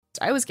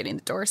I was getting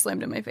the door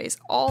slammed in my face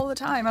all the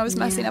time. I was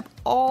messing up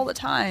all the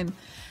time.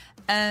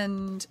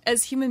 And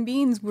as human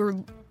beings,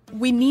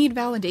 we need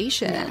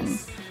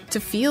validation to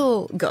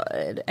feel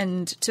good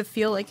and to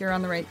feel like you're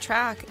on the right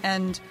track.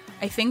 And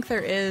I think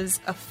there is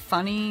a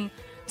funny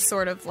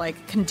sort of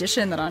like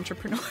condition that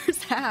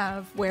entrepreneurs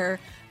have where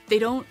they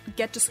don't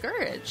get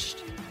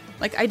discouraged.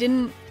 Like I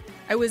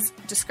was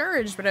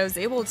discouraged, but I was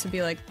able to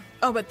be like,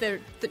 oh, but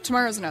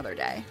tomorrow's another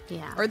day.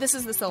 Yeah. Or this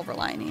is the silver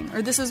lining,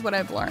 or this is what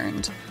I've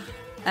learned.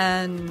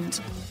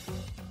 And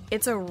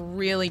it's a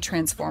really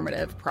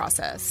transformative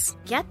process.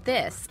 Get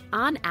this.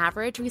 On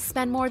average, we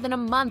spend more than a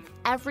month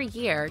every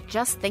year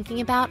just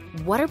thinking about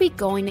what are we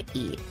going to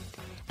eat.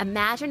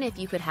 Imagine if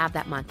you could have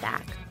that month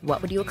back.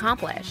 What would you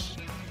accomplish?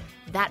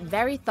 That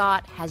very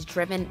thought has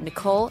driven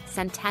Nicole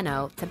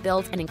Centeno to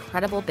build an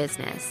incredible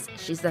business.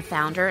 She's the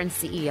founder and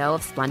CEO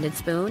of Splendid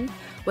Spoon,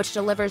 which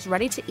delivers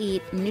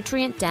ready-to-eat,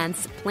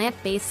 nutrient-dense,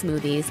 plant-based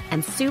smoothies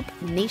and soup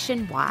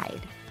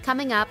nationwide.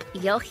 Coming up,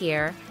 you'll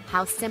hear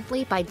how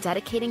simply by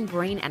dedicating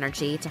brain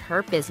energy to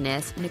her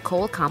business,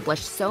 Nicole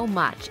accomplished so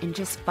much in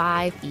just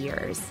 5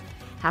 years.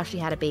 How she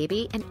had a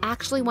baby and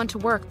actually went to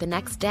work the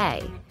next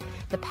day.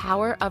 The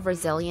power of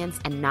resilience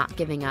and not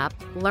giving up,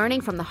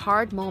 learning from the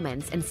hard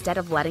moments instead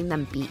of letting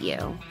them beat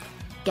you.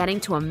 Getting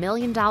to $1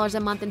 million a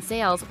month in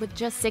sales with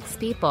just 6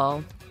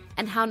 people.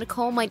 And how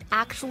Nicole might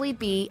actually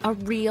be a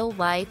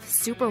real-life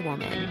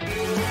superwoman.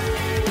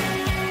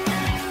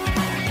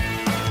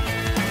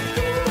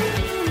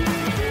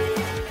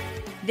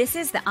 This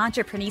is the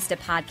Entreprenista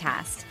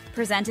podcast,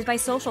 presented by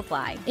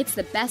Socialfly. It's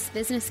the best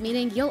business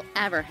meeting you'll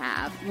ever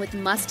have, with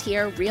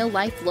must-hear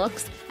real-life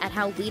looks at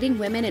how leading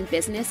women in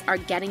business are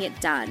getting it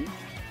done.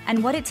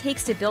 And what it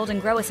takes to build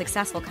and grow a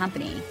successful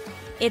company.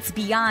 It's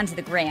beyond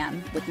the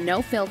gram, with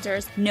no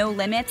filters, no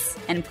limits,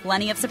 and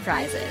plenty of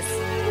surprises.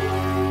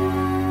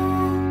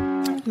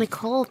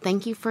 Nicole,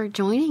 thank you for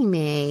joining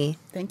me.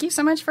 Thank you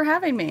so much for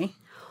having me.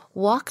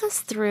 Walk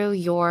us through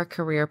your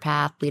career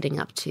path leading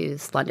up to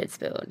Splendid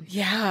Spoon.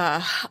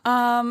 Yeah.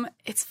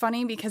 It's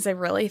funny because I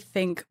really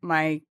think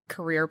my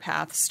career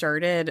path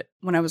started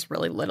when I was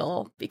really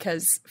little,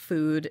 because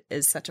food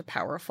is such a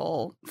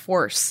powerful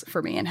force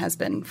for me and has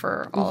been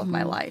for all of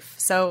my life.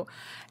 So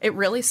it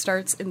really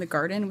starts in the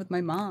garden with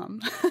my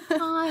mom. Oh,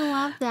 I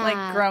love that.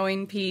 Like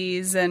growing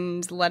peas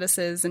and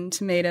lettuces and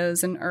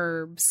tomatoes and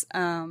herbs.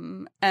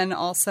 And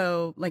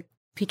also like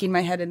peeking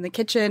my head in the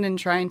kitchen and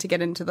trying to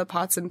get into the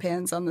pots and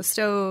pans on the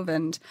stove,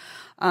 and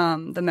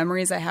the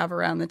memories I have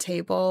around the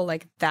table,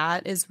 like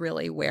that is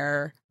really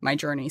where my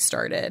journey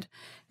started,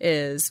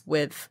 is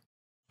with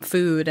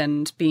food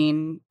and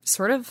being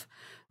sort of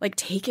like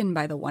taken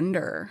by the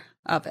wonder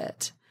of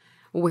it.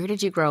 Where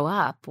did you grow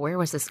up? Where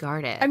was this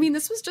garden? I mean,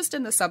 this was just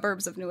in the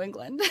suburbs of New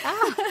England.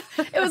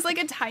 It was like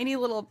a tiny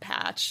little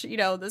patch,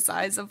 the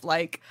size of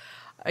like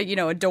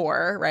a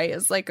door, right?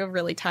 It's like a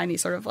really tiny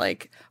sort of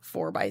like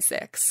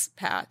 4x6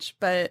 patch.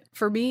 But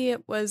for me,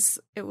 it was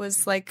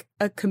like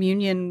a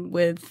communion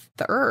with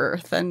the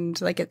earth, and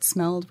like it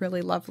smelled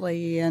really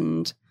lovely,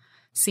 and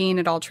seeing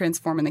it all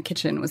transform in the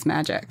kitchen was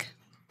magic.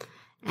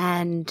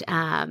 And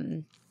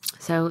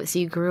so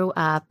you grew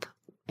up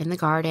in the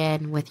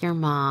garden with your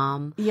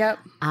mom. Yep.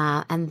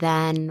 And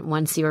then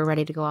once you were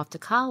ready to go off to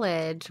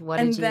college, what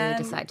did you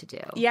decide to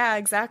do? Yeah,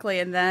 exactly.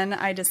 And then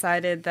I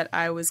decided that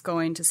I was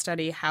going to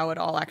study how it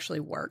all actually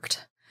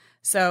worked.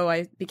 So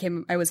I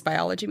was a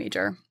biology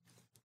major,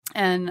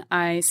 and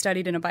I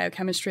studied in a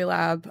biochemistry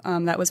lab.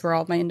 That was where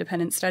all of my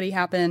independent study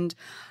happened.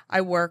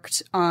 I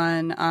worked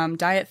on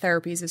diet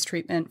therapies as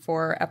treatment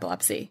for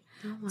epilepsy.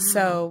 Oh, wow.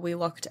 So we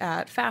looked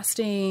at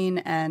fasting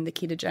and the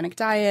ketogenic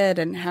diet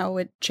and how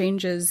it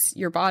changes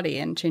your body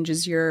and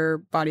changes your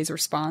body's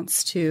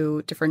response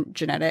to different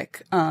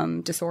genetic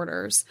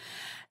disorders.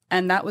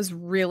 And that was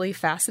really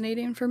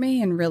fascinating for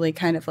me and really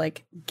kind of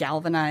like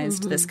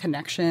galvanized this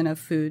connection of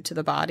food to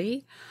the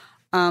body.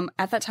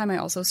 At that time, I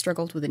also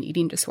struggled with an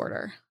eating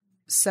disorder.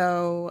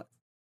 So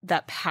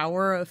that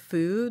power of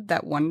food,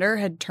 that wonder,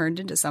 had turned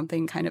into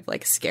something kind of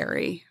like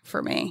scary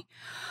for me.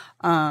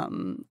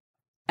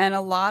 And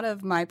a lot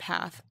of my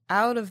path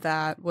out of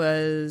that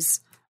was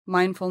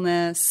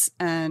mindfulness,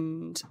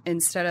 and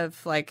instead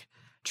of like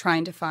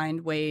trying to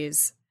find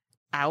ways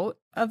out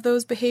of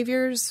those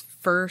behaviors,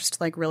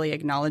 first like really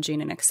acknowledging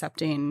and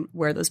accepting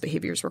where those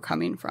behaviors were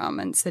coming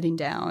from, and sitting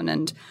down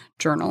and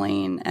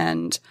journaling.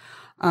 And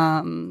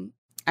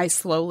I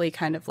slowly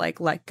kind of like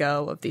let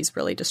go of these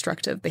really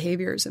destructive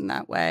behaviors in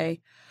that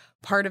way.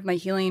 Part of my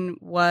healing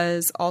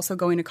was also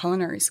going to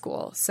culinary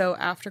school. So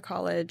after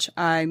college,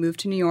 I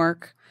moved to New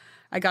York.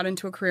 I got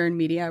into a career in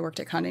media. I worked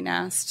at Condé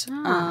Nast,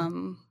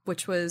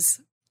 which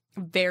was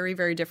very,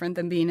 very different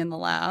than being in the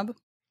lab.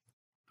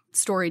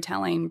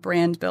 Storytelling,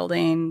 brand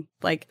building,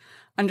 like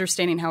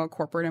understanding how a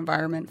corporate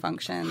environment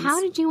functions.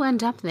 How did you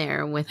end up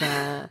there with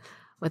a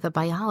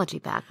biology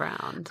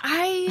background?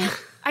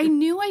 I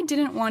knew I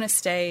didn't want to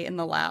stay in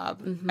the lab.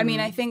 I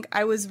mean, I think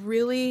I was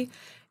really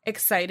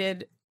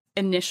excited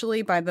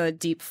initially by the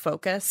deep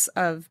focus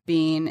of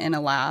being in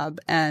a lab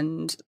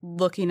and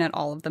looking at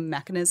all of the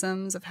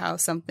mechanisms of how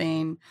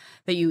something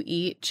that you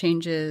eat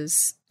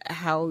changes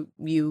how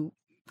you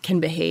can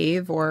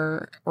behave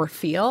or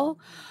feel.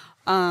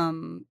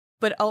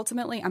 But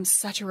ultimately, I'm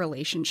such a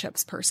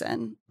relationships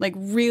person, like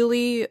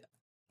really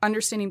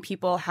understanding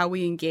people, how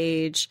we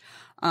engage.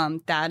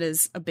 That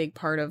is a big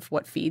part of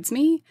what feeds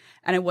me.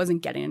 And I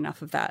wasn't getting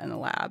enough of that in the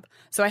lab.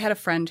 So I had a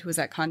friend who was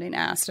at Condé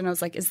Nast, and I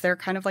was like, is there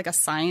kind of like a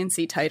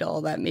science-y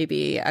title that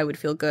maybe I would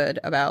feel good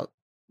about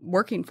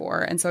working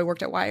for? And so I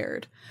worked at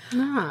Wired.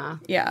 Ah.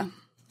 Yeah.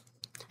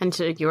 And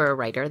so you were a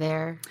writer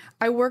there?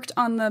 I worked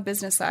on the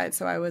business side.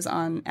 So I was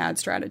on ad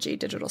strategy,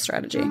 digital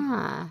strategy.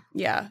 Ah.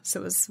 Yeah.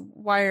 So it was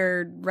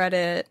Wired,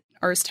 Reddit,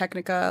 Ars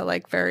Technica,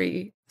 like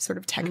very sort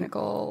of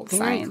technical,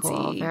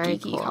 sciencey,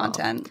 geeky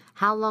content.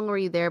 How long were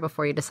you there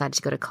before you decided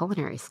to go to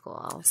culinary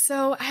school?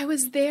 So I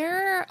was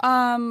there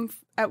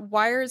at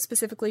Wired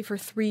specifically for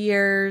 3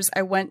 years.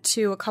 I went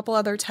to a couple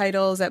other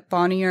titles at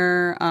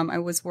Bonnier. I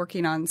was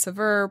working on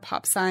Saveur,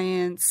 Pop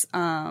Science,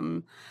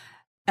 and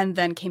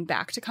then came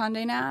back to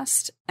Condé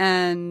Nast.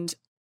 And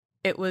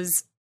it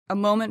was a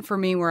moment for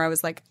me where I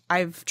was like,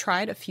 I've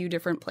tried a few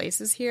different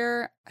places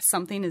here.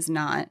 Something is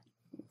not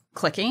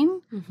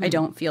clicking. I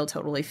don't feel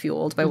totally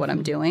fueled by what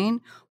I'm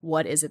doing.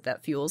 What is it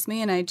that fuels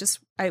me? And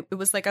it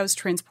was like I was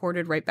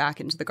transported right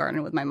back into the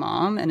garden with my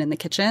mom and in the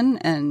kitchen.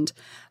 And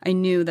I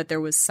knew that there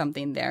was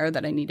something there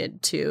that I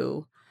needed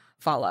to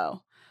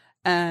follow.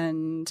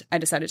 And I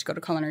decided to go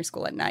to culinary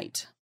school at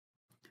night.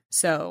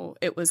 So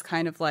it was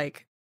kind of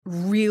like,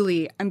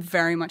 really, I'm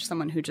very much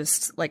someone who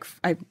just like,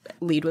 I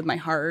lead with my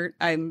heart.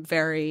 I'm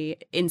very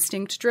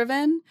instinct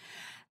driven.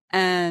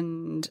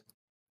 And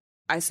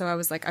so I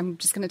was like, I'm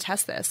just going to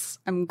test this.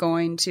 I'm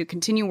going to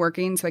continue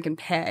working so I can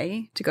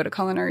pay to go to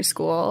culinary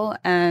school,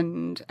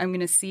 and I'm going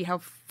to see how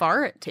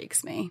far it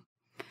takes me.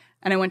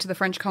 And I went to the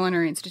French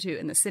Culinary Institute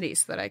in the city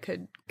so that I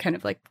could kind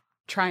of like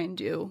try and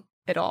do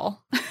it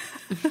all.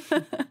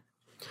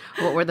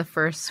 What were the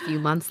first few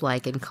months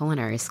like in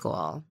culinary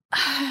school?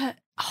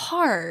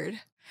 Hard.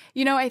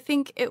 I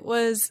think it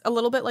was a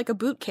little bit like a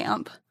boot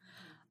camp.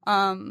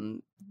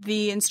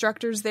 The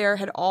instructors there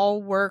had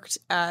all worked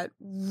at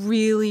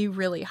really,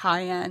 really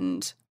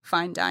high-end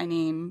fine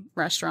dining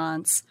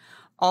restaurants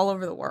all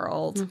over the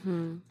world.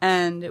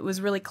 And it was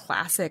really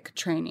classic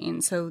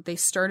training. So they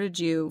started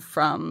you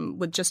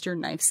with just your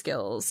knife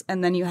skills.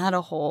 And then you had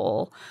a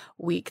whole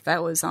week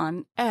that was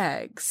on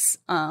eggs,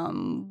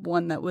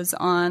 one that was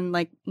on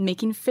like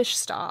making fish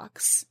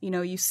stocks.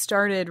 You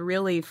started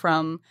really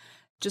from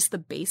just the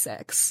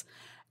basics.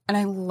 And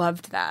I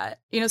loved that.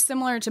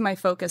 Similar to my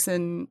focus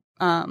in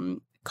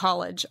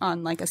college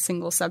on like a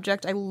single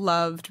subject, I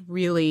loved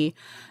really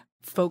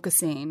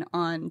focusing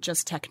on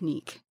just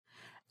technique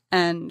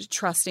and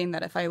trusting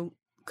that if I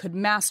could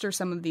master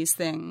some of these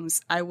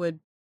things, I would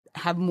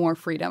have more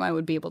freedom. I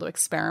would be able to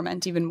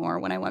experiment even more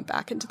when I went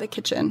back into the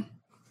kitchen.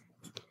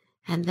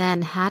 And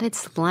then how did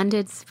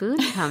Splendid Spoon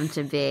come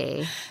to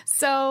be?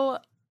 So,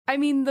 I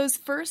mean, those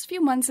first few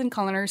months in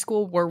culinary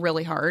school were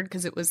really hard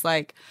because it was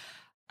like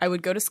I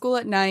would go to school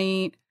at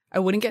night. I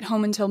wouldn't get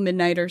home until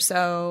midnight or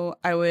so.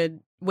 I would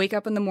wake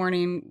up in the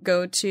morning,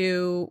 go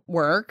to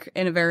work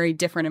in a very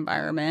different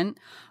environment,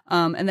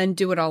 and then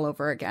do it all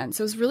over again.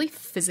 So it was really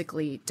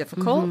physically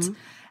difficult.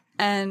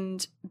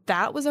 And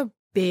that was a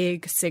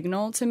big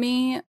signal to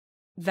me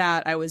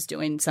that I was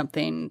doing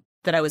something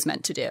that I was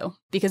meant to do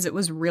because it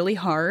was really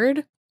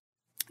hard.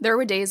 There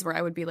were days where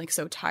I would be like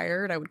so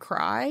tired, I would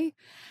cry.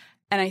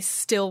 And I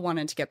still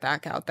wanted to get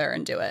back out there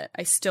and do it.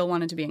 I still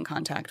wanted to be in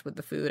contact with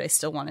the food. I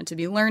still wanted to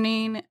be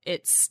learning.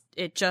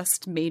 It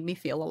just made me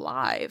feel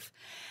alive.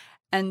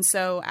 And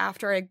so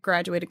after I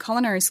graduated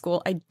culinary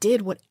school, I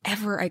did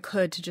whatever I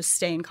could to just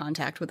stay in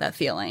contact with that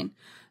feeling.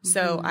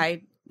 So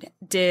I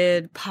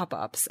did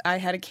pop-ups. I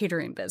had a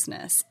catering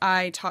business.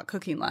 I taught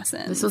cooking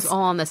lessons. This was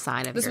all on the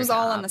side of This was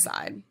all on the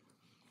side.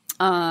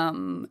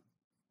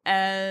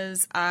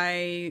 As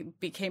I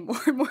became more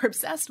and more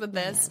obsessed with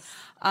this,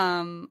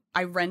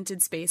 I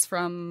rented space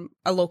from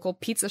a local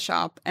pizza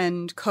shop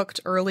and cooked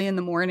early in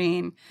the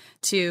morning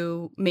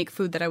to make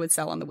food that I would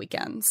sell on the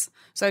weekends.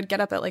 So I'd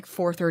get up at like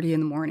 4:30 in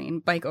the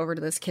morning, bike over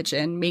to this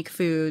kitchen, make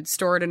food,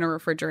 store it in a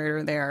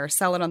refrigerator there,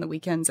 sell it on the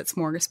weekends at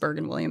Smorgasburg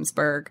in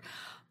Williamsburg.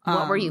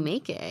 What were you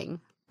making?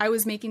 I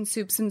was making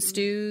soups and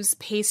stews,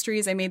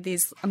 pastries. I made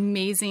these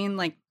amazing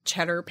like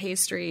cheddar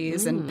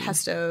pastries and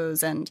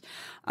pestos and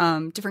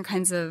different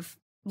kinds of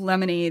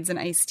lemonades and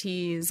iced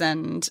teas.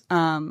 And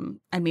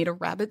I made a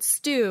rabbit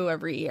stew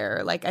every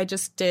year. Like I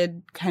just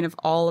did kind of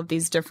all of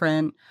these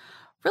different,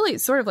 really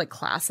sort of like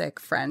classic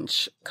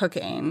French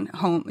cooking,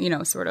 home,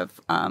 sort of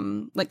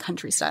like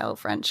country style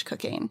French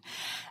cooking.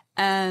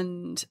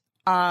 And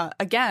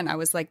again, I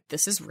was like,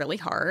 this is really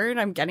hard.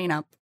 I'm getting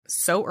up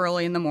so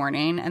early in the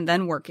morning and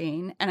then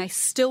working, and I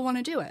still want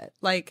to do it.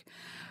 Like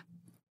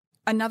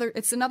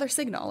it's another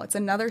signal. It's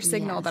another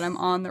signal that I'm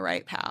on the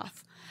right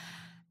path.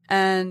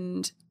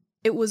 And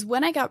it was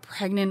when I got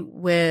pregnant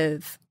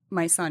with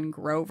my son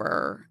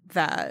Grover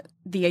that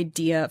the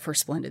idea for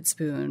Splendid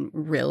Spoon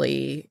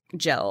really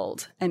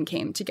gelled and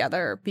came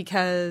together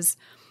because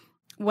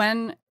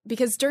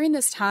during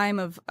this time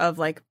of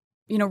like,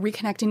 you know,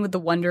 reconnecting with the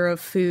wonder of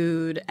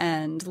food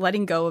and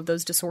letting go of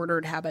those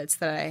disordered habits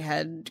that I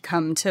had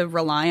come to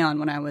rely on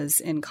when I was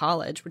in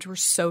college, which were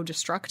so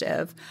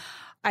destructive,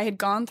 I had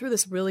gone through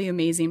this really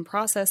amazing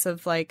process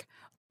of like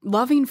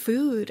loving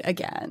food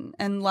again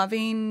and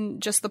loving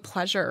just the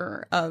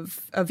pleasure of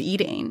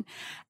eating.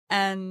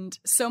 And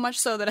so much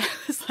so that I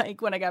was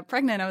like, when I got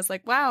pregnant, I was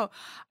like, wow,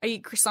 I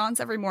eat croissants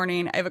every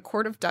morning. I have a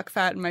quart of duck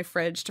fat in my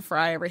fridge to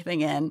fry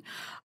everything in.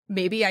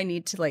 Maybe I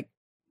need to like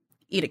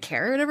eat a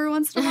carrot every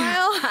once in a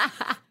while.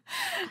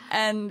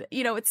 And,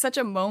 you know, it's such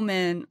a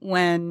moment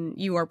when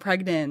you are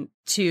pregnant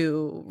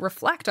to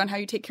reflect on how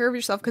you take care of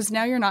yourself, because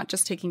now you're not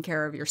just taking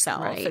care of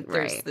yourself. Right,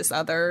 There's this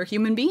other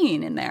human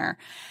being in there.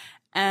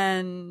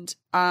 And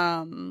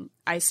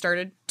I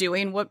started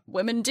doing what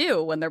women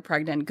do when they're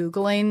pregnant,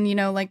 Googling, you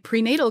know, like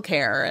prenatal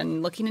care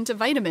and looking into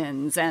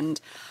vitamins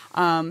and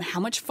how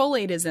much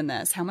folate is in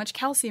this, how much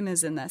calcium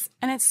is in this.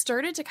 And it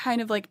started to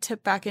kind of like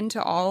tip back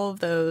into all of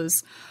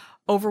those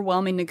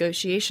overwhelming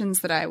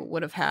negotiations that I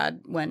would have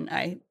had when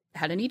I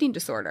had an eating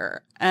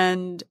disorder.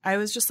 And I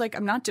was just like,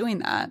 I'm not doing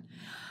that.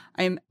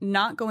 I'm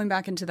not going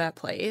back into that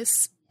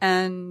place.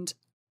 And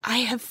I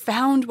have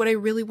found what I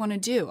really want to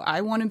do.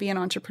 I want to be an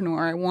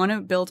entrepreneur. I want to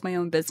build my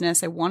own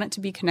business. I want it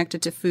to be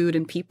connected to food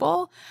and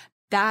people.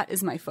 That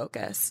is my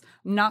focus.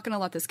 I'm not going to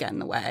let this get in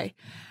the way.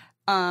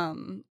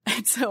 And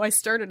so I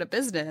started a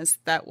business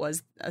that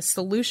was a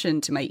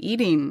solution to my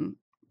eating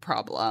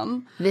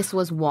problem. This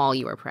was while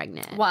you were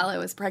pregnant. While I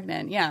was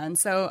pregnant, yeah. And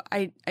so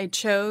I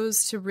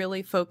chose to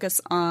really focus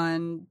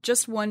on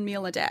just one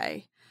meal a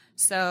day.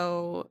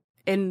 So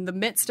in the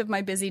midst of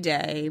my busy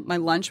day, my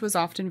lunch was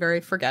often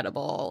very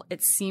forgettable.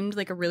 It seemed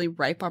like a really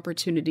ripe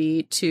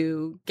opportunity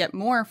to get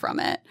more from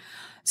it.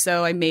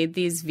 So I made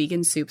these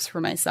vegan soups for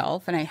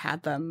myself and I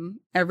had them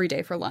every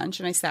day for lunch.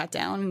 And I sat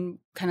down and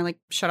kind of like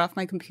shut off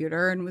my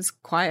computer and was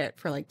quiet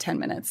for like 10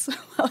 minutes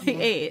while I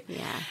ate.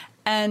 Yeah.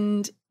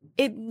 And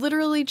it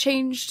literally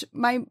changed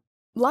my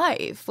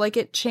life. Like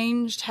it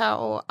changed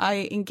how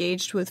I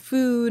engaged with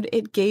food.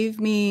 It gave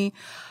me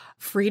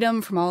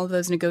freedom from all of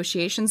those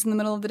negotiations in the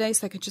middle of the day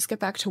so I could just get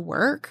back to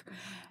work.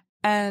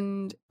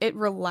 And it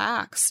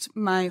relaxed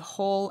my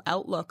whole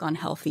outlook on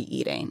healthy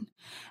eating.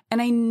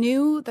 And I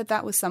knew that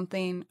that was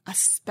something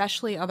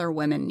especially other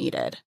women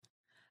needed,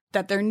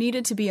 that there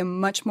needed to be a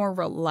much more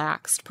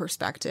relaxed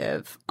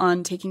perspective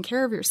on taking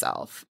care of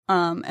yourself,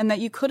 and that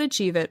you could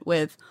achieve it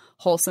with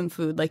wholesome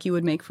food like you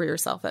would make for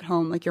yourself at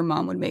home, like your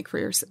mom would make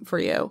for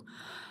you.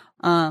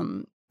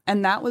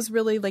 And that was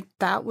really like,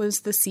 that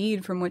was the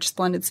seed from which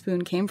Splendid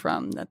Spoon came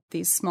from, that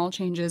these small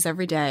changes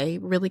every day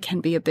really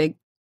can be a big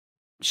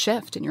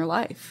shift in your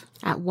life.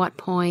 At what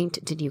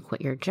point did you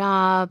quit your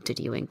job? Did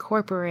you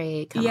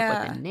incorporate, come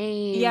up with a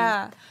name?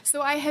 Yeah.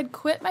 So I had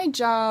quit my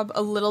job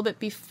a little bit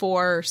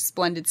before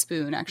Splendid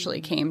Spoon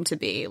actually came to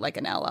be, like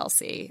an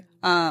LLC.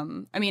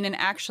 And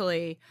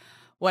actually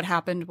what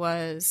happened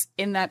was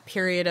in that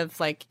period of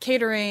like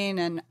catering,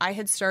 and I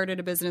had started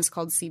a business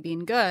called Sea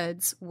Bean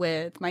Goods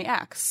with my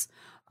ex.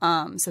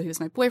 So he was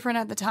my boyfriend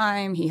at the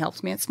time. He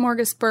helped me at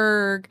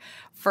Smorgasburg.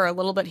 For a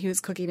little bit, he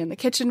was cooking in the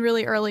kitchen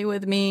really early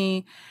with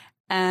me.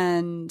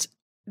 And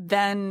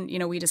then, you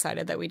know, we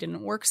decided that we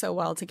didn't work so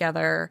well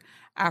together.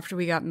 After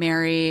we got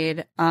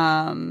married,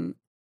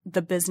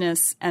 the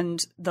business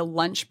and the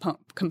lunch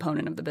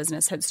component of the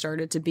business had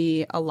started to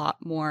be a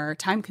lot more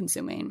time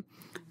consuming.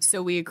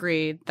 So we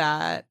agreed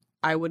that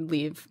I would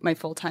leave my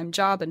full-time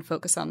job and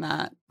focus on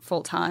that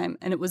full-time.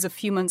 And it was a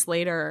few months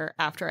later,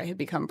 after I had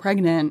become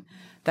pregnant,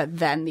 that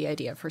then the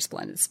idea for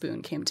Splendid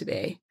Spoon came to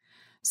be.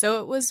 So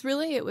it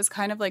was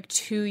kind of like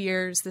 2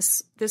 years,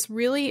 this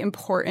really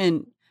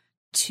important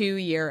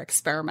 2-year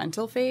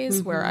experimental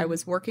phase where I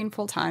was working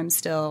full-time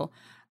still.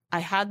 I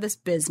had this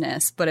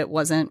business, but it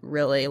wasn't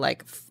really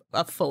like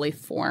a fully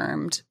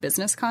formed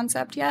business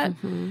concept yet.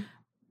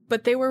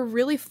 But they were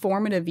really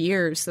formative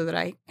years so that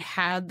I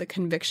had the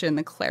conviction,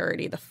 the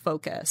clarity, the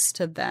focus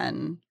to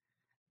then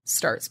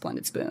start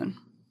Splendid Spoon.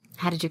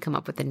 How did you come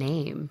up with the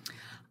name?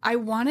 I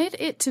wanted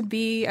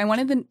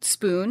the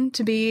spoon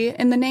to be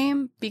in the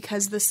name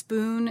because the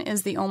spoon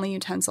is the only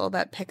utensil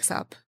that picks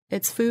up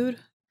its food.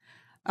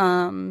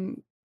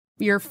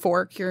 Your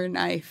fork, your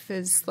knife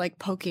is like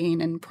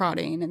poking and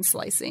prodding and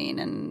slicing.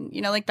 And,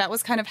 you know, like that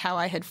was kind of how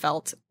I had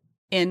felt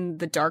in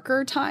the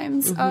darker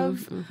times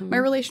of my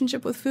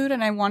relationship with food.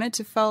 And I wanted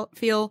to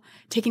feel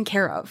taken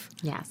care of.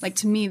 Yes. Like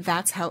to me,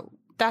 that's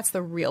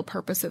the real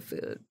purpose of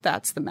food.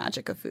 That's the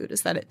magic of food,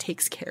 is that it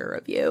takes care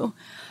of you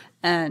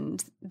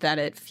and that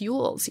it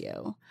fuels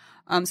you.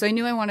 So I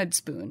knew I wanted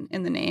spoon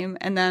in the name.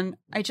 And then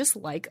I just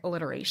like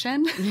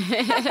alliteration.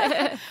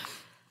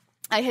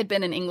 I had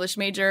been an English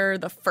major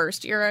the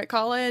first year at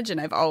college, and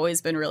I've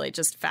always been really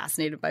just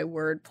fascinated by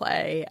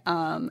wordplay.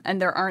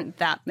 And there aren't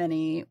that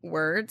many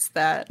words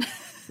that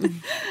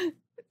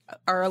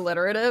are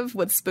alliterative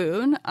with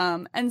spoon.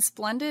 And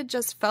Splendid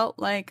just felt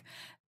like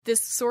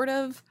this sort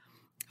of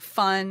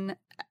fun.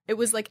 It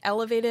was like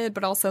elevated,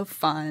 but also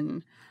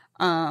fun.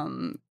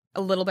 A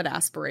little bit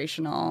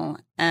aspirational.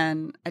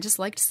 And I just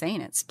liked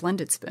saying it.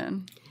 Splendid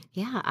Spoon.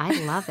 Yeah,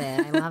 I love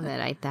it. I love it.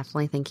 I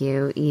definitely think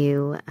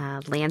you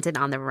landed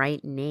on the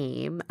right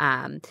name.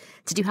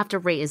 Did you have to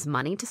raise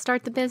money to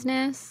start the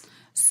business?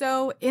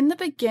 So in the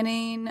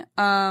beginning,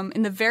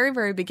 in the very,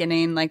 very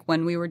beginning, like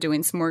when we were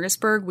doing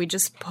Smorgasburg, we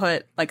just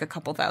put like a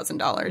couple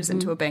 $1,000s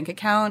into a bank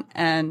account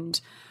and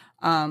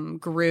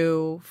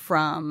grew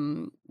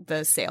from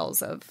the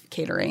sales of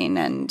catering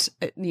and,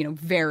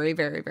 very,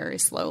 very, very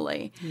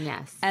slowly.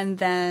 Yes. And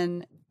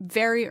then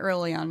very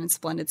early on in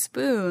Splendid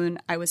Spoon,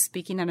 I was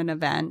speaking at an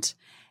event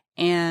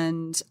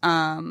and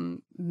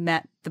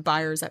met the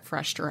buyers at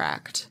Fresh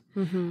Direct.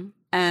 Mm-hmm.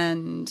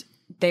 And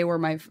they were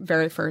my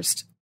very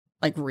first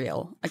like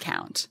real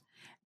account.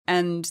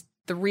 And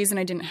the reason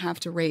I didn't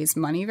have to raise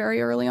money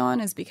very early on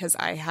is because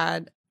I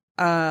had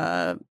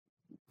a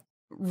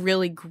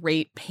really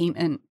great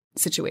payment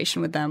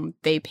situation with them.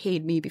 They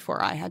paid me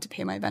before I had to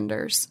pay my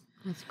vendors.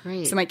 That's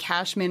great. So my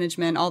cash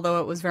management,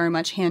 although it was very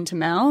much hand to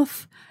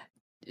mouth,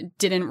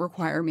 didn't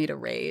require me to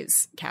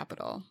raise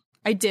capital.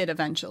 I did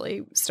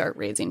eventually start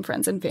raising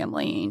friends and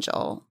family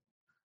angel.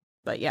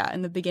 But yeah,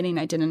 in the beginning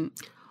I didn't.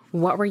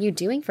 What were you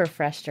doing for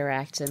Fresh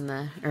Direct in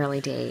the early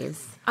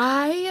days?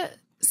 I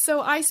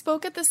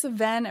spoke at this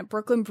event at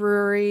Brooklyn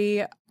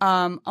Brewery.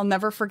 I'll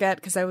never forget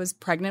because I was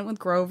pregnant with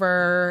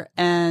Grover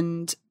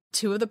and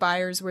 2 of the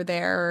buyers were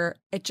there.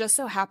 It just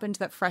so happened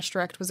that Fresh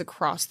Direct was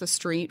across the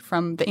street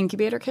from the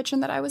incubator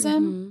kitchen that I was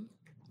in.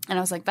 And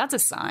I was like, that's a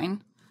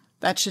sign.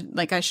 I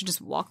should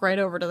just walk right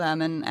over to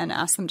them and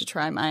ask them to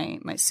try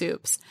my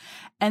soups.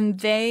 And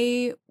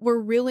they were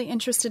really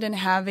interested in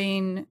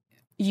having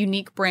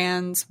unique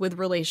brands with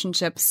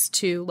relationships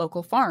to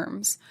local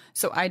farms.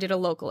 So I did a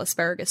local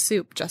asparagus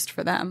soup just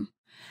for them.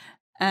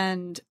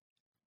 And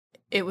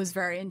it was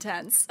very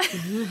intense.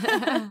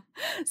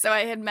 So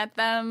I had met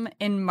them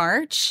in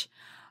March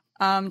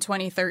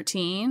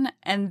 2013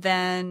 and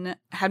then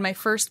had my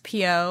first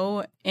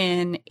PO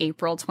in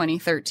April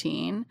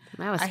 2013.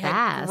 That was I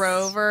fast. had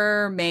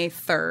Grover May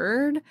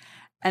 3rd.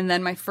 And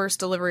then my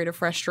first delivery to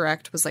Fresh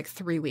Direct was like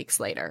 3 weeks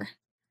later,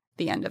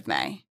 the end of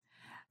May.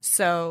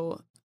 So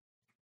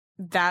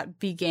that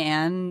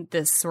began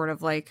this sort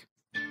of like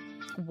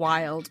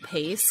wild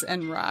pace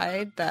and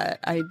ride that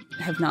I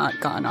have not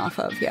gone off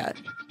of yet.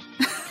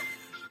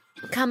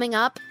 Coming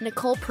up,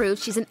 Nicole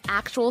proves she's an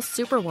actual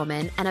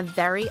superwoman and a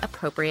very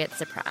appropriate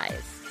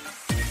surprise.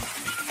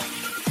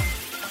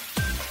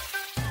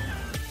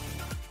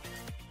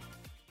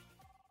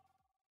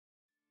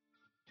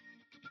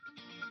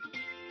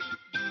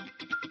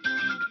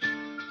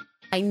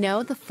 I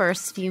know the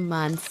first few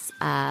months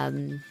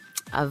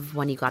of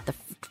when you got the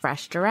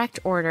Fresh Direct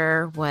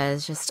order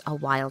was just a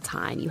wild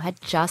time. You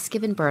had just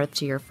given birth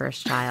to your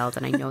first child,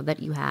 and I know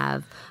that you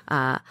have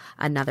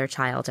another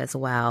child as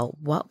well.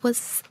 What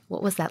was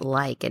that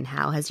like, and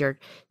how has your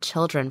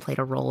children played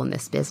a role in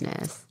this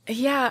business?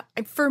 Yeah,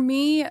 for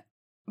me,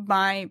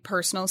 my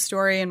personal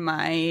story and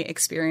my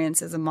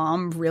experience as a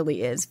mom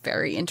really is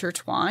very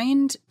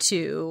intertwined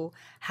to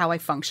how I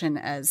function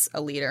as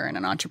a leader and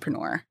an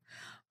entrepreneur.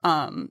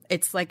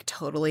 It's like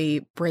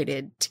totally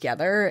braided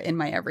together in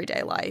my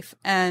everyday life.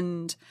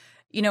 And,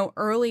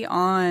 early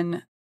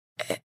on,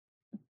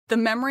 the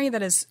memory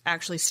that is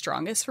actually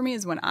strongest for me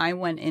is when I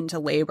went into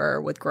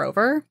labor with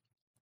Grover.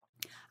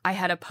 I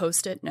had a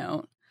Post-it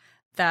note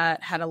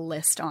that had a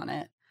list on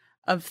it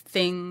of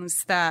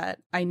things that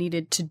I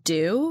needed to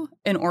do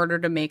in order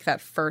to make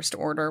that first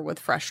order with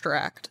Fresh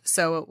Direct.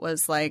 So it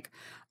was like,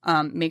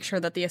 make sure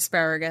that the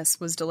asparagus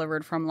was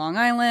delivered from Long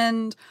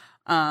Island,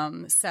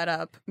 set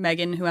up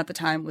Megan, who at the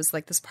time was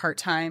like this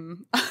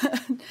part-time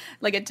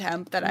like a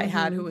temp that I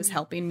had who was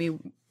helping me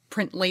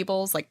print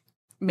labels, like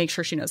make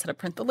sure she knows how to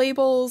print the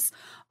labels,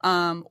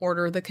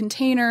 order the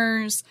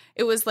containers.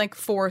 It was like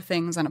 4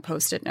 things on a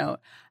Post-it note.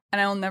 And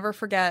I'll never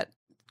forget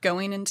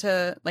going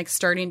into like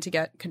starting to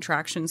get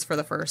contractions for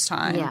the first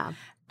time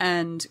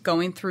and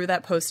going through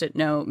that Post-it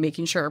note,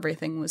 making sure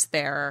everything was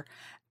there.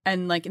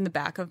 And like in the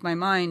back of my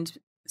mind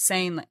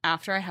saying, like,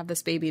 after I have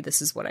this baby,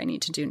 this is what I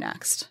need to do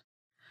next.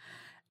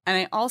 And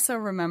I also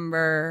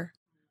remember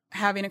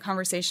having a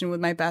conversation with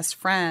my best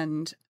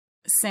friend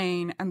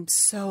saying, I'm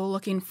so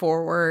looking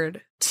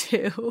forward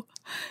to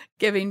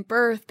giving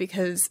birth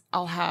because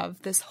I'll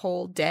have this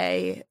whole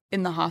day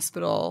in the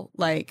hospital,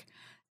 like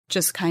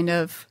just kind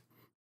of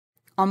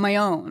on my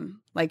own,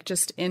 like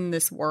just in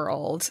this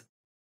world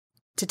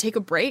to take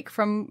a break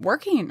from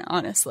working,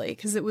 honestly,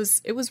 because it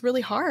was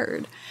really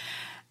hard.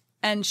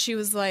 And she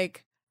was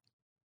like,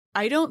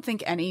 I don't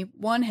think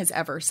anyone has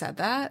ever said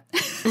that.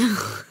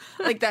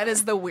 Like, that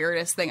is the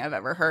weirdest thing I've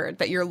ever heard,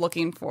 that you're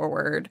looking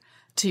forward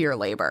to your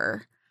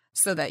labor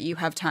so that you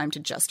have time to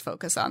just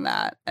focus on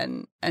that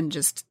and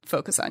just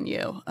focus on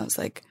you. I was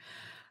like,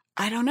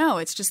 I don't know.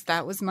 It's just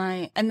that was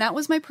my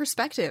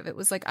perspective. It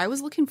was like I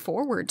was looking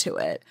forward to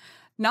it,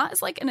 not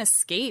as like an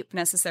escape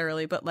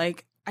necessarily, but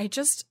like I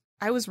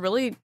was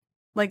really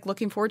like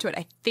looking forward to it.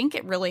 I think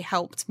it really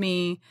helped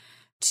me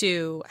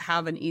to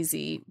have an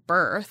easy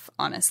birth,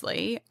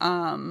 honestly.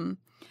 And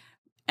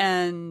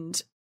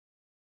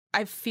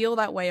I feel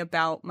that way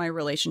about my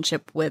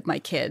relationship with my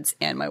kids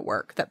and my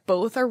work, that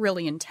both are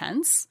really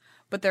intense,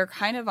 but they're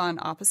kind of on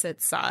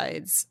opposite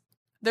sides.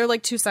 They're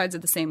like two sides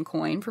of the same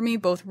coin for me,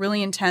 both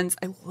really intense.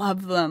 I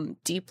love them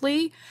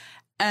deeply.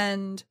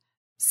 And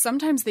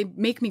sometimes they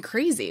make me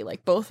crazy,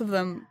 like both of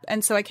them.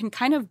 And so I can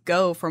kind of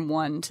go from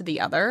one to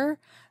the other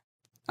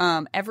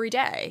every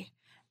day.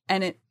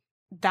 And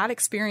that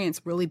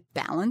experience really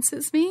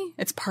balances me.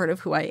 It's part of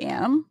who I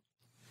am.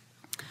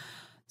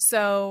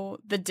 So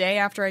the day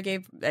after I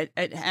gave it,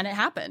 and it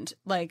happened,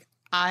 like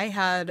I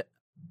had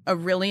a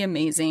really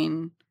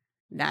amazing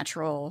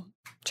natural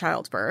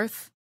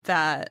childbirth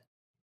that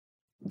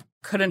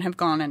couldn't have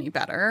gone any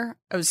better.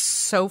 I was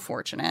so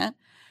fortunate.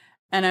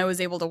 And I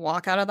was able to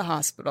walk out of the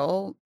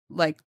hospital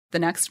like the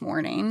next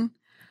morning.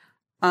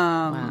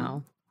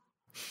 Wow.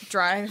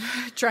 Drive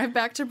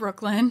back to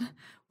Brooklyn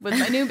with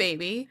my new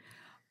baby.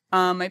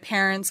 My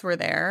parents were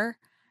there,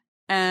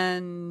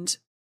 and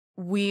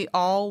we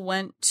all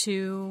went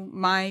to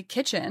my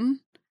kitchen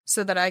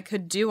so that I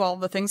could do all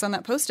the things on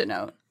that Post-it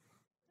note.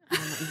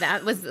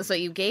 That was, so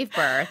you gave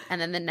birth,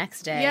 and then the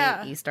next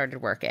day you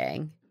started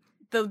working.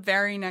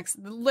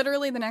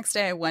 Literally the next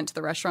day I went to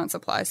the restaurant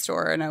supply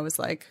store and I was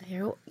like,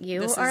 you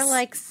are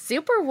like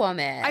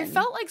Superwoman. I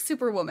felt like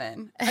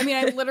Superwoman. I mean,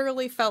 I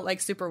literally felt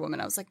like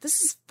Superwoman. I was like,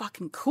 this is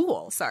fucking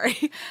cool.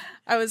 Sorry.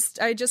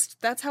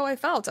 That's how I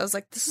felt. I was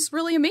like, this is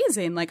really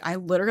amazing. Like I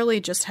literally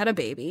just had a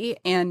baby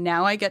and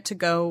now I get to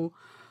go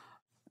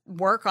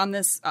work on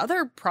this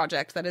other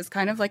project that is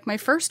kind of like my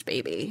first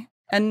baby.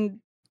 And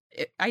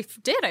I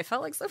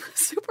felt like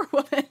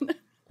Superwoman.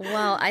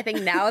 Well, I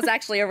think now is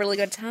actually a really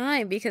good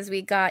time because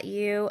we got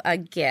you a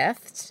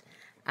gift.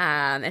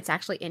 It's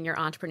actually in your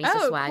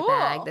Entrepreneurista swag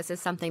bag. This is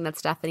something that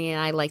Stephanie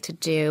and I like to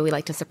do. We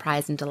like to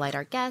surprise and delight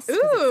our guests.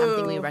 It's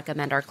something we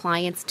recommend our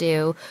clients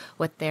do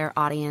with their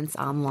audience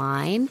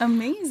online.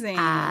 Amazing.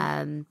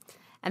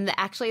 And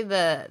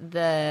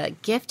the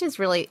gift is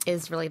really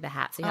the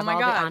hat. So you have all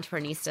the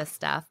Entrepreneurista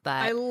stuff, but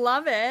I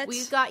love it.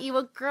 We got you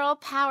a girl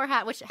power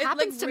hat, which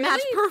happens to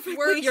match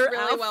perfectly your really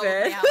outfit. well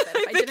with my outfit.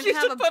 If I didn't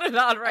have put it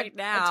on right a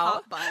now.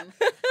 top bun,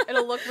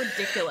 it'll look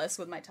ridiculous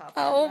with my top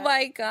bun. Oh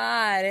my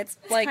God, it's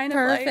like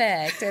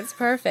perfect. It's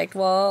perfect.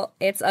 Well,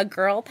 it's a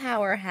girl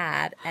power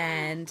hat,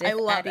 and if I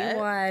love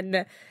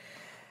anyone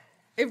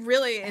it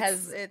really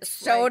has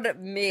showed like,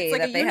 me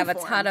like that they uniform.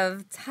 have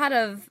a ton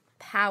of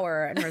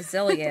power and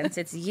resilience,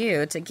 it's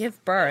you. To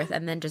give birth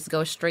and then just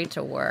go straight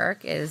to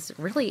work is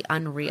really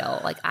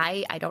unreal. Like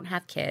I don't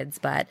have kids,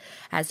 but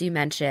as you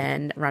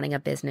mentioned, running a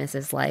business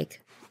is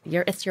like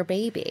it's your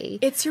baby.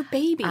 It's your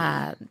baby.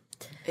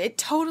 It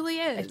totally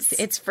is.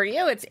 It's for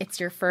you. It's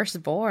your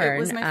firstborn. It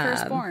was my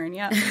firstborn.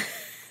 Yeah.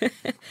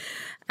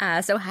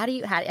 So how do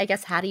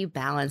you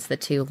balance the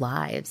two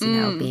lives? You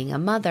know, being a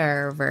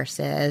mother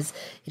versus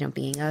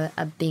being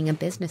a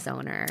business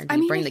owner.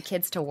 Do you bring the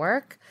kids to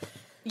work?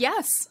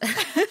 Yes.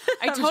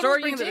 I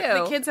totally bring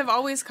the kids have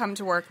always come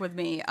to work with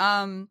me.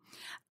 One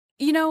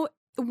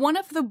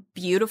of the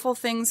beautiful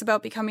things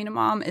about becoming a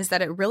mom is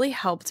that it really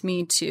helped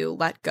me to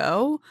let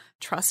go,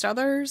 trust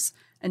others,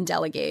 and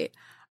delegate.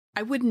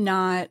 I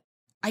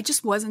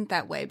just wasn't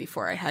that way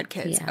before I had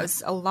kids. Yeah. I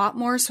was a lot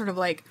more sort of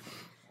like,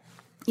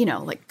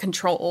 like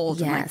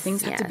controlled and like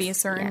things have to be a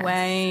certain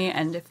way.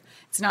 And if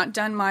it's not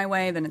done my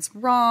way, then it's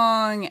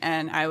wrong.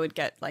 And I would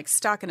get like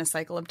stuck in a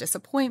cycle of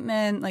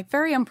disappointment, like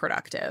very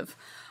unproductive.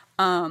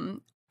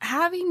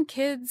 Having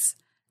kids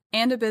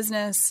and a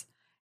business,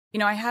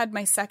 I had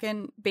my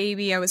second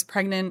baby. I was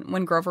pregnant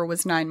when Grover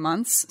was 9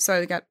 months. So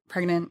I got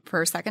pregnant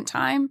for a second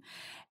time.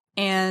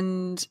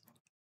 And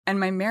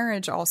my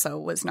marriage also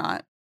was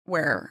not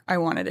where I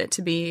wanted it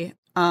to be.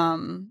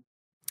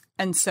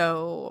 And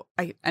so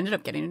I ended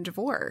up getting a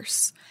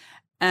divorce.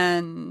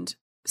 And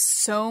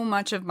so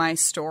much of my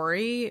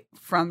story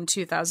from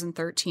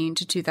 2013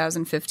 to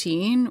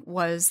 2015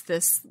 was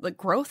this like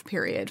growth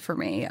period for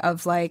me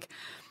of like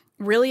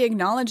really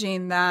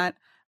acknowledging that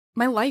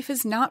my life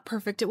is not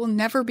perfect. It will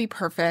never be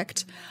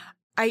perfect.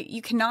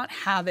 You cannot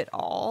have it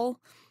all.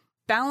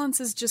 Balance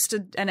is just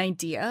an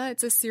idea.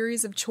 It's a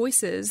series of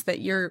choices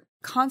that you're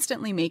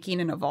constantly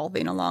making and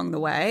evolving along the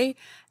way.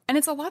 And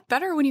it's a lot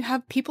better when you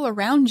have people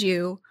around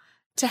you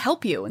to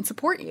help you and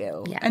support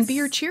you and be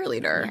your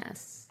cheerleader.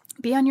 Yes.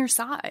 Be on your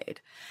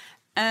side.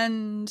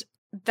 And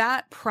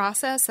that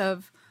process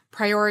of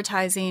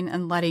prioritizing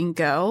and letting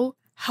go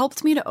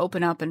helped me to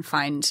open up and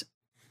find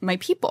my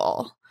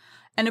people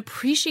and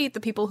appreciate the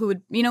people who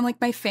would, like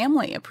my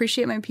family,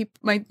 appreciate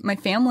my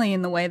family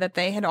in the way that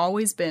they had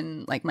always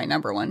been like my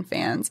number one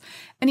fans.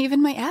 And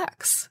even my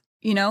ex,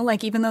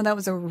 like even though that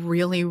was a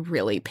really,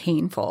 really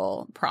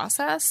painful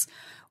process,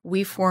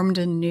 we formed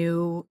a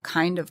new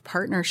kind of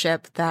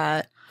partnership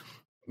that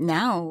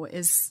now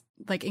is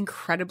like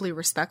incredibly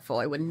respectful.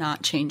 I would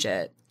not change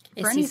it.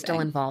 Is he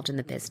still involved in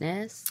the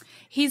business?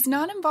 He's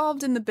not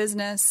involved in the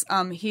business.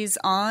 He's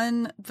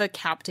on the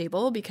cap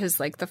table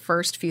because like the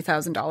first few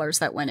 $1,000s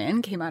that went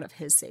in came out of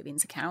his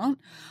savings account.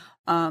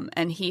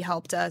 And he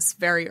helped us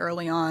very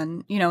early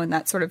on, in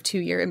that sort of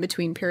 2-year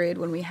in-between period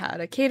when we had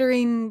a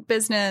catering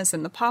business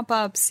and the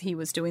pop-ups. He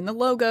was doing the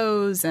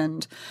logos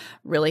and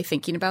really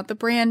thinking about the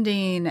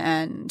branding.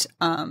 And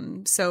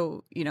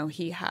so,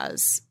 he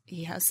has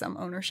some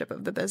ownership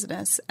of the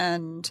business.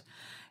 And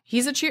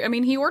he's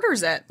he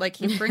orders it. Like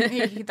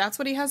that's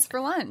what he has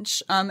for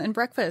lunch. And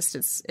breakfast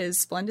is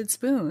Splendid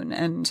Spoon.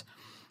 And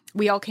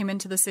we all came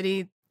into the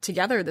city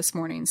together this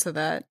morning so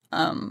that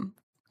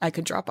I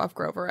could drop off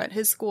Grover at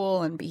his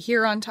school and be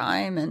here on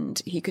time,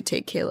 and he could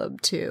take Caleb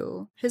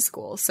to his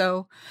school.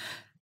 So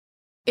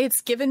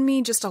it's given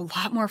me just a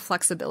lot more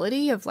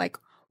flexibility of like,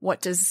 what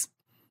does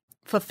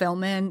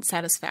fulfillment,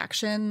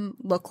 satisfaction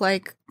look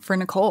like for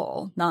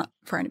Nicole, not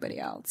for anybody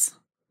else.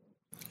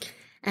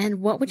 And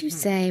what would you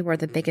say were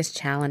the biggest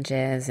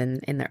challenges in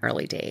the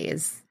early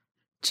days?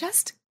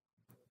 Just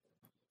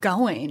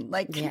going,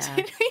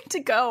 continuing to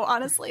go,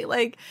 honestly.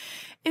 Like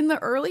in the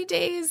early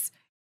days,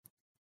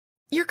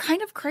 you're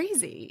kind of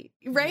crazy,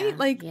 right?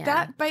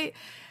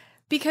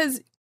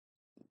 Because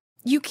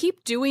you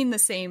keep doing the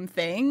same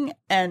thing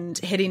and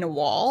hitting a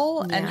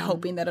wall and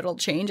hoping that it'll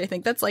change. I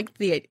think that's like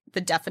the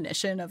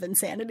definition of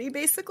insanity,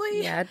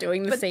 basically. Yeah,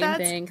 doing the same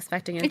thing,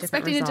 expecting a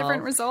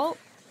different result.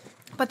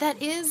 But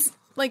that is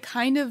like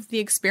kind of the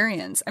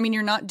experience. I mean,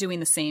 you're not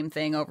doing the same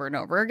thing over and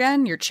over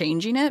again. You're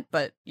changing it,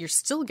 but you're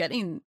still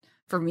getting,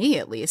 for me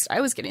at least, I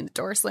was getting the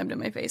door slammed in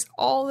my face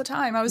all the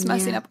time. I was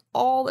messing up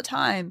all the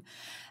time.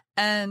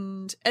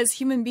 And as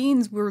human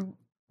beings,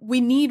 we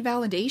need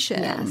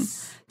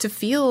validation to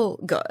feel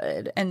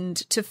good and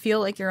to feel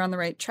like you're on the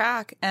right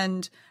track.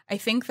 And I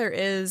think there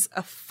is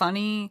a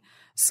funny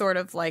sort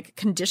of like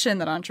condition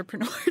that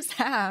entrepreneurs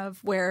have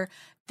where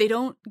they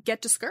don't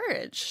get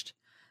discouraged.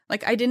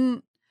 Like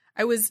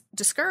I was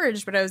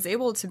discouraged, but I was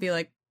able to be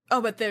like, oh,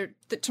 but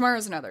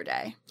tomorrow's another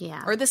day.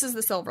 Yeah. Or this is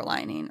the silver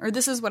lining, or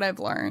this is what I've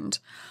learned.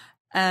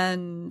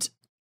 And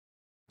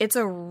it's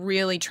a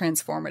really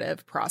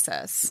transformative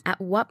process.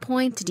 At what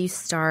point did you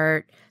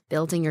start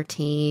building your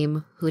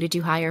team? Who did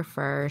you hire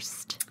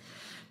first?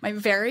 My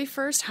very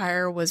first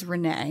hire was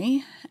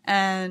Renee.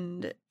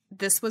 And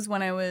this was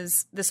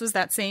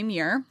that same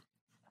year.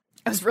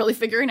 I was really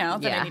figuring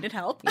out that I needed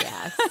help.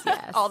 Yes.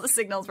 All the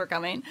signals were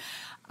coming.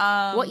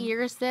 What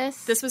year is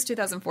this? This was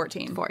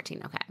 2014.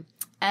 Okay.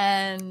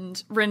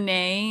 And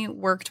Renee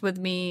worked with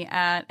me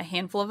at a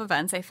handful of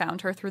events. I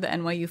found her through the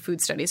NYU Food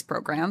Studies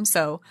program.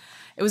 So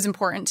it was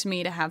important to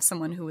me to have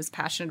someone who was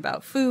passionate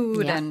about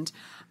food and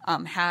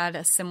had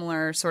a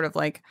similar sort of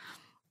like,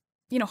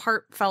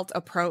 heartfelt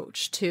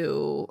approach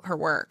to her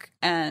work.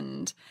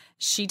 And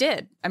she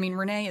did. I mean,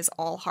 Renee is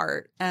all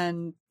heart,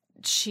 and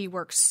she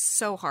works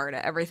so hard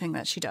at everything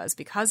that she does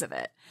because of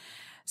it.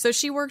 So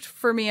she worked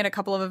for me at a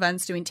couple of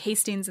events doing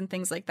tastings and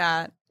things like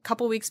that. A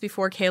couple weeks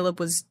before Caleb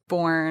was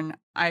born,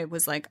 I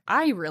was like,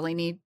 I really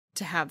need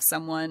to have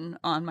someone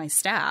on my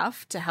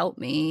staff to help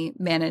me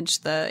manage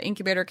the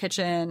incubator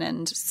kitchen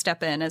and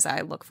step in as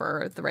I look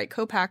for the right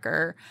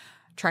co-packer,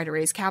 try to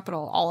raise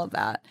capital, all of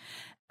that.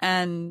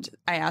 And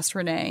I asked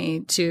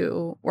Renee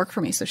to work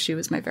for me. So she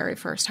was my very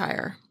first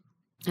hire.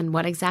 And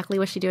what exactly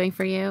was she doing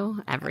for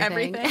you?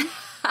 Everything.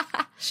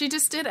 She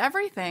just did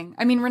everything.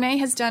 I mean, Renee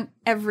has done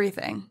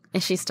everything.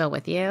 Is she still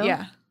with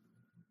you?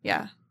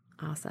 Yeah.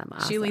 Awesome.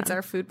 She leads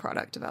our food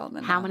product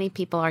development. How many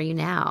people are you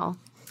now?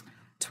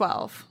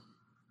 12.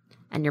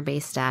 And you're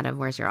based out of,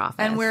 where's your office?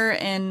 And we're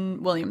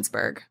in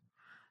Williamsburg.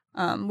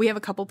 We have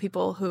a couple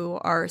people who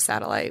are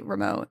satellite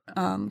remote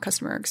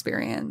customer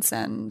experience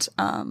and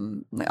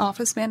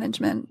office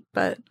management.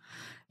 But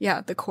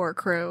yeah, the core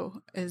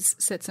crew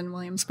sits in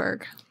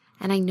Williamsburg.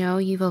 And I know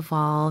you've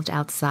evolved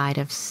outside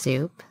of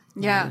soup.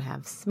 Yeah. Now you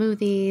have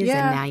smoothies,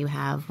 and now you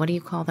have, what do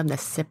you call them? The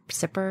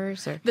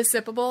sippers? Or the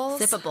sippables.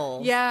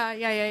 Sippables.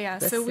 Yeah.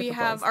 So we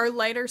have our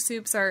lighter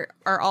soups are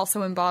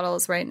also in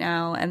bottles right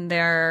now, and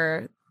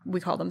we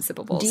call them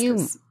sippables. Do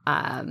you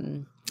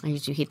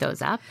did you heat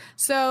those up?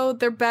 So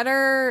they're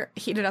better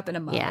heated up in a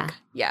mug.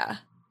 Yeah.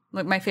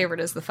 Like my favorite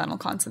is the fennel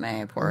consomme.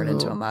 I pour it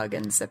into a mug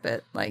and sip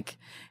it. Like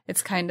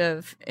it's kind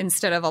of,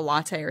 instead of a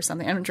latte or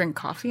something, I don't drink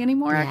coffee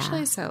anymore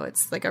actually. So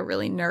it's like a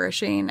really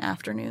nourishing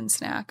afternoon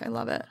snack. I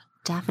love it.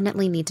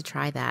 Definitely need to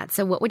try that.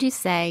 So what would you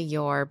say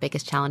your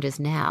biggest challenge is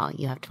now?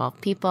 You have 12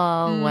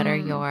 people. What are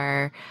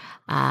your,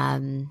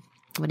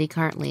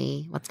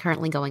 what's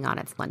currently going on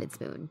at Splendid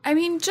Spoon? I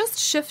mean, just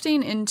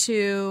shifting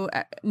into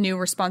new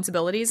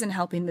responsibilities and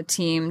helping the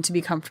team to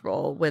be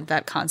comfortable with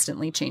that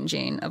constantly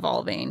changing,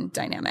 evolving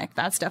dynamic.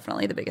 That's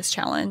definitely the biggest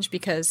challenge,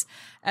 because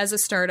as a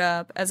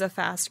startup, as a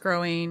fast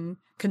growing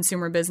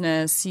consumer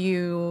business,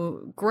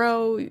 you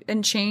grow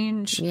and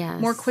change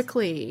more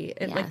quickly.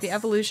 Like the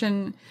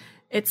evolution,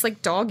 it's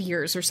like dog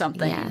years or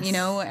something,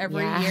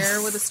 every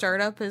year with a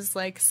startup is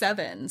like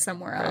 7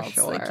 somewhere else.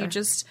 Sure. Like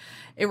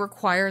it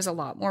requires a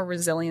lot more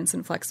resilience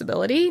and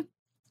flexibility.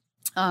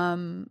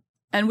 And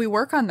we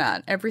work on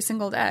that every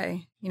single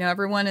day.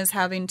 Everyone is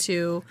having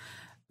to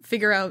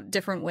figure out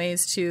different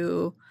ways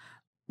to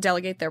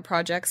delegate their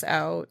projects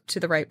out to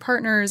the right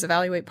partners,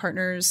 evaluate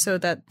partners so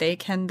that they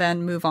can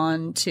then move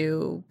on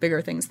to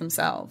bigger things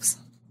themselves.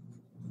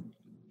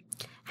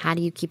 How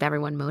do you keep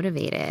everyone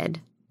motivated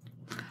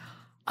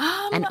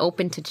and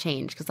open to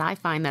change? Because I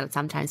find that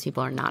sometimes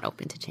people are not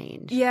open to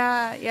change.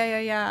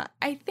 Yeah.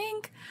 I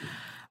think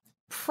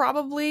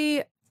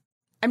probably,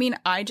 I mean,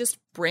 I just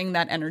bring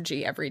that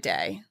energy every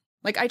day.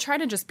 Like, I try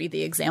to just be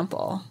the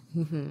example.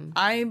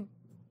 Mm-hmm.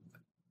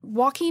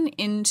 Walking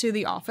into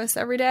the office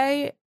every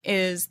day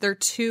I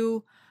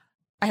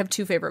have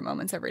two favorite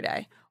moments every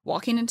day.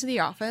 Walking into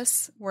the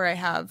office where I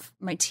have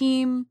my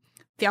team,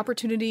 the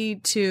opportunity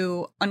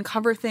to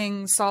uncover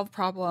things, solve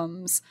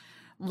problems,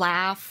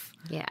 laugh,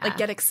 like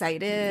get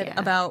excited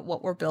about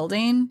what we're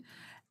building.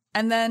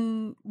 And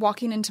then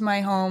walking into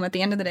my home at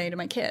the end of the day to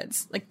my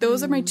kids. Like,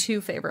 those are my two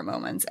favorite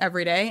moments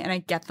every day, and I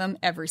get them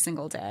every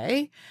single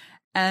day.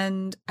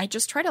 And I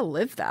just try to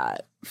live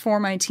that for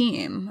my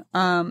team.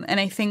 And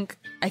I think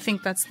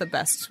that's the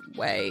best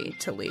way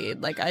to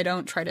lead. Like, I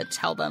don't try to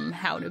tell them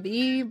how to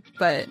be,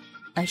 but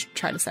I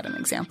try to set an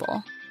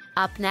example.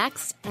 Up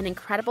next, an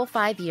incredible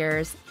 5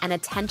 years, an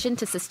attention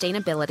to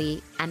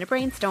sustainability, and a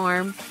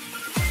brainstorm.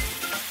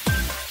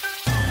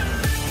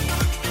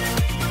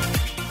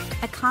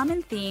 A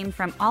common theme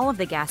from all of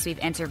the guests we've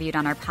interviewed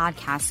on our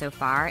podcast so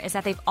far is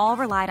that they've all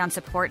relied on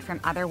support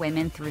from other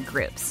women through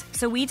groups.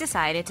 So we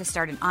decided to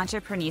start an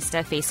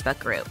Entreprenista Facebook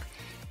group.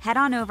 Head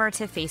on over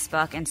to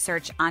Facebook and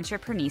search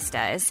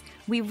Entreprenistas.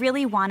 We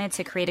really wanted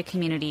to create a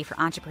community for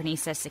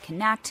Entreprenistas to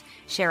connect,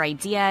 share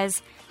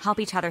ideas, help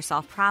each other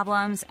solve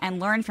problems, and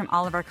learn from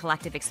all of our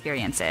collective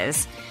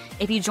experiences.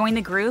 If you join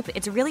the group,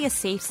 it's really a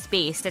safe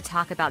space to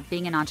talk about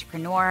being an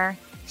entrepreneur,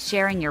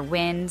 sharing your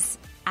wins,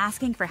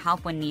 asking for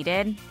help when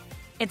needed.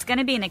 It's going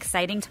to be an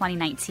exciting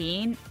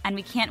 2019, and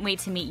we can't wait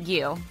to meet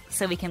you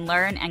so we can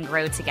learn and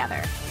grow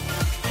together.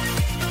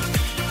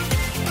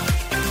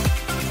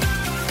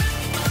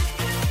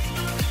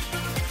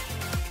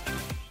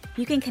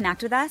 You can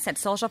connect with us at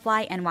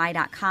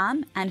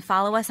socialflyny.com and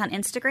follow us on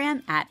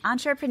Instagram at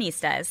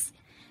Entreprenistas.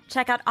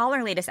 Check out all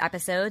our latest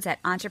episodes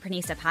at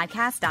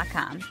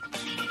entreprenistapodcast.com.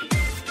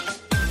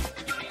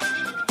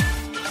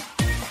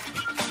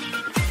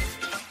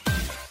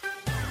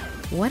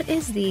 What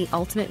is the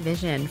ultimate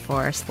vision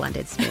for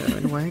Splendid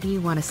Spoon? Where do you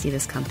want to see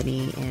this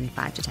company in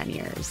 5 to 10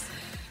 years?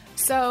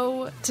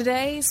 So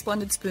today,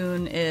 Splendid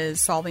Spoon is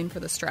solving for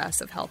the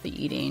stress of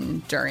healthy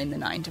eating during the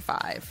 9 to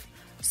 5.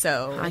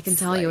 So I can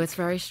tell you it's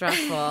very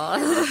stressful.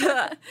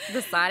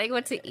 Deciding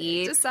what to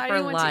eat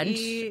for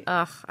lunch.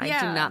 Ugh, I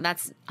do not.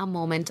 That's a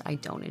moment I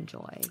don't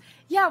enjoy.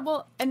 Yeah,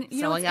 well, and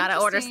so I gotta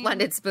order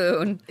Splendid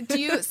Spoon.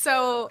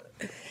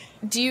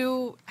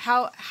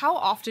 How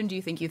often do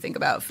you think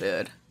about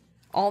food?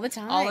 All the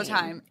time. All the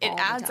time. It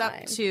adds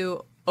up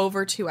to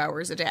over 2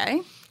 hours a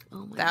day.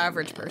 Oh my The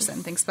average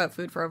person thinks about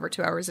food for over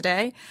 2 hours a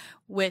day,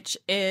 which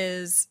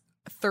is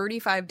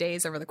 35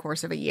 days over the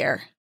course of a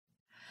year.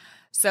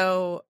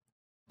 So,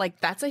 like,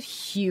 that's a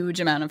huge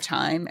amount of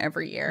time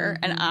every year.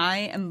 Mm-hmm. And I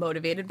am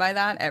motivated by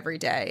that every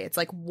day. It's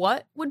like,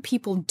 what would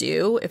people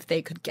do if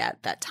they could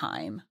get that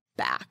time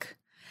back?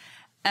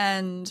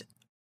 And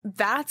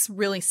that's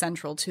really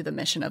central to the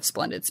mission of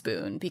Splendid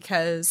Spoon,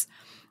 because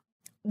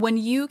when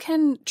you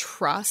can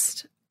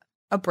trust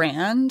a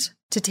brand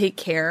to take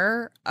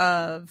care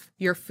of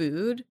your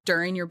food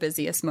during your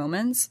busiest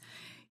moments,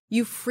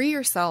 you free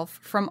yourself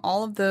from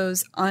all of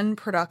those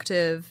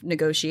unproductive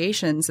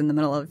negotiations in the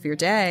middle of your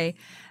day,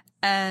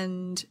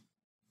 and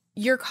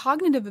your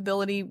cognitive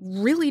ability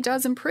really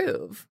does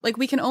improve. Like,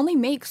 we can only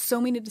make so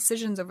many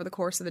decisions over the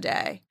course of the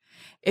day.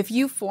 If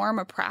you form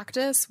a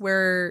practice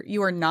where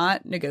you are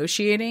not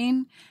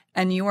negotiating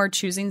and you are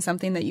choosing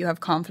something that you have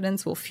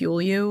confidence will fuel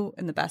you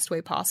in the best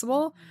way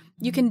possible,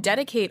 you can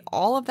dedicate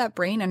all of that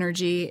brain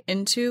energy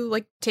into,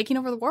 like, taking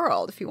over the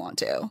world if you want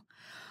to.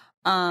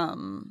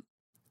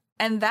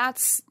 And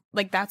that's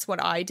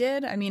what I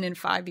did. I mean, in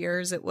 5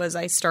 years,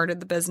 I started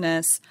the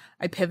business,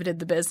 I pivoted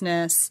the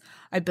business,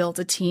 I built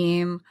a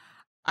team,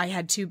 I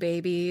had 2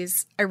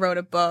 babies, I wrote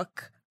a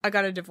book, I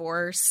got a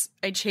divorce,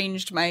 I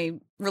changed my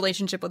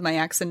relationship with my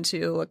ex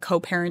into a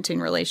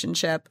co-parenting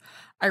relationship,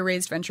 I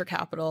raised venture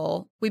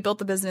capital, we built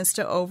the business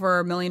to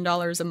over $1 million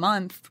a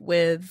month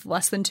with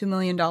less than $2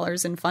 million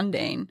in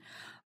funding.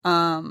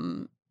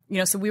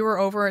 So we were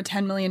over a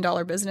 $10 million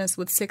business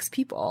with 6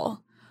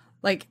 people.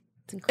 Like,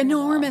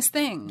 enormous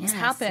things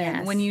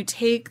happen when you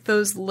take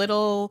those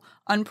little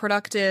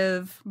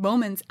unproductive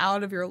moments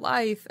out of your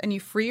life and you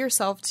free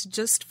yourself to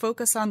just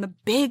focus on the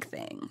big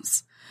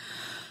things.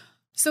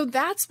 So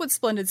that's what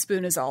Splendid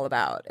Spoon is all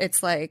about.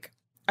 It's like,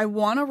 I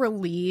want to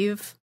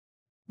relieve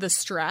the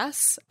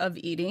stress of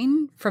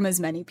eating from as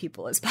many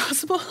people as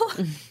possible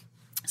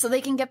so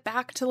they can get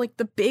back to, like,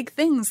 the big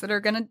things that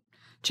are going to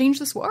change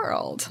this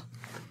world.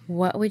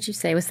 What would you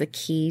say was the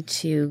key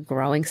to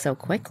growing so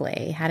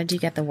quickly? How did you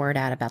get the word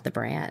out about the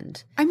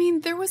brand? I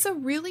mean,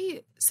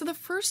 so the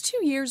first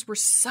 2 years were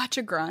such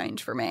a grind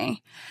for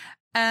me.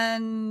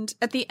 And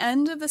at the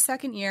end of the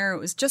second year, it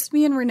was just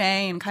me and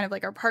Renee and kind of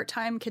like our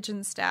part-time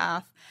kitchen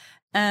staff.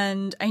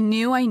 And I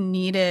knew I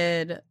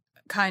needed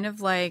kind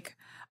of like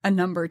a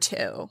number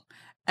two.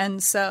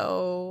 And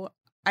so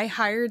I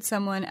hired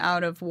someone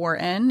out of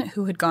Wharton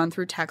who had gone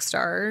through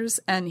Techstars,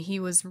 and he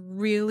was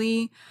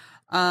really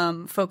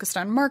focused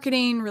on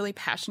marketing, really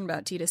passionate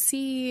about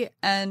D2C.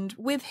 And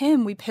with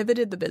him, we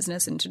pivoted the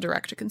business into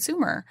direct to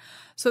consumer.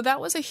 So that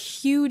was a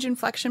huge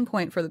inflection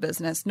point for the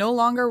business. No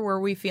longer were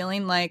we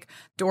feeling like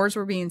doors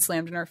were being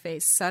slammed in our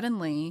face.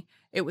 Suddenly,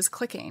 it was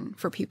clicking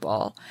for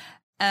people.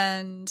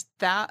 And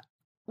that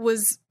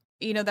was,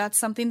 that's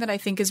something that I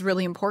think is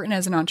really important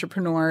as an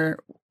entrepreneur.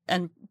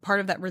 And part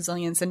of that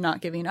resilience and not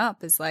giving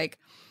up is like,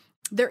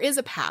 there is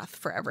a path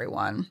for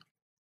everyone.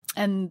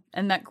 And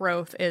that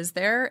growth is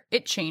there.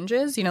 It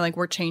changes, like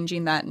we're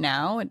changing that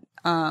now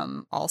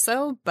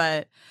also.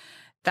 But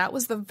that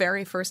was the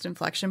very first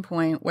inflection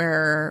point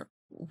where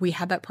we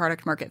had that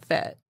product market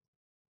fit.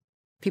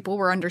 People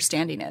were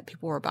understanding it.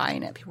 People were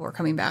buying it. People were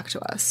coming back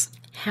to us.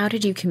 How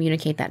did you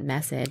communicate that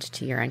message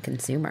to your end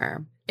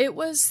consumer? It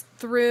was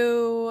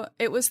through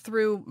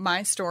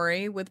my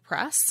story with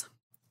press.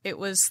 It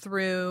was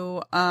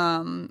through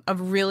a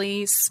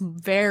really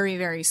very,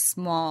 very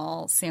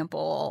small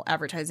sample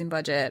advertising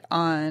budget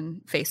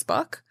on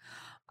Facebook.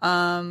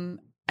 And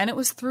it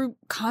was through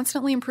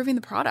constantly improving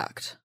the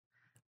product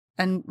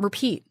and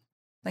repeat.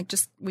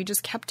 We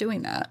just kept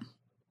doing that.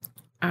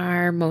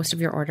 Are most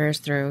of your orders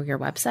through your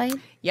website?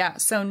 Yeah.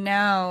 So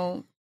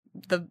now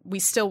we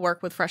still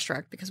work with Fresh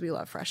Direct because we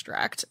love Fresh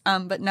Direct.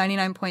 But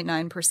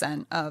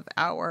 99.9% of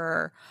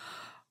our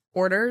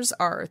orders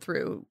are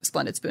through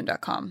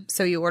splendidspoon.com.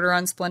 So you order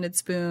on Splendid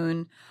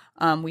Spoon.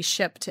 We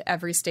ship to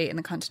every state in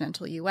the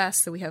continental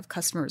U.S. So we have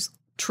customers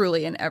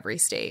truly in every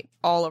state,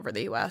 all over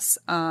the U.S.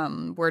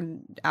 We're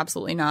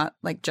absolutely not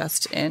like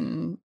just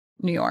in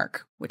New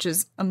York, which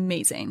is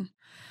amazing.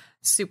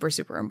 Super,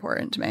 super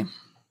important to me.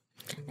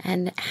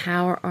 And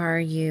how are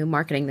you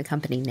marketing the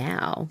company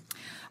now?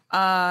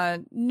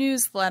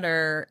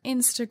 Newsletter,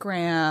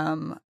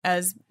 Instagram,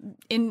 as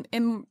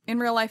in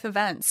real life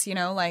events,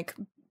 like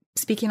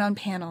speaking on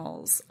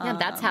panels. Yeah,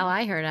 that's how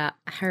I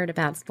heard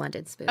about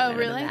Splendid Spoon. Oh,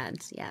 really?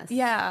 Event. Yes.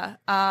 Yeah.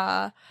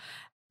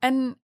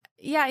 And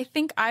yeah, I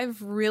think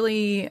I've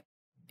really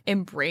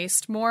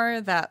embraced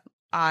more that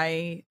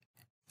I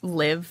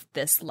live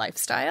this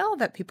lifestyle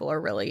that people are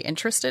really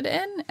interested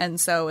in. And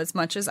so as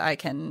much as I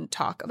can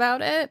talk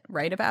about it,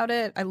 write about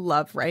it, I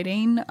love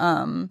writing.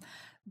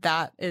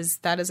 That is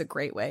a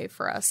great way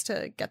for us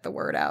to get the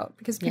word out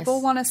because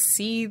people want to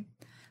see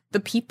the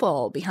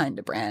people behind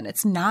a brand.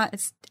 It's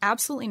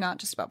absolutely not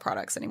just about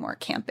products anymore. It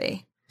can't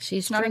be.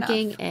 She's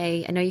drinking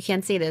I know you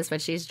can't see this,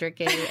 but she's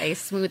drinking a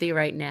smoothie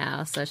right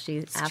now. So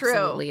she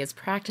absolutely is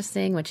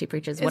practicing what she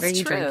preaches. What are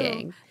you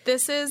drinking?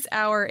 This is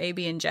our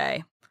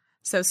AB&J.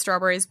 So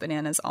strawberries,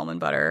 bananas,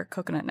 almond butter,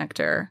 coconut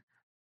nectar,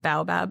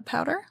 baobab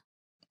powder,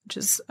 which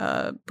is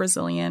a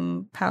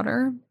Brazilian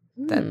powder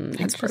that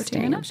has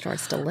protein in it. I'm sure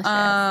it's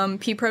delicious.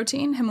 Pea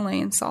protein,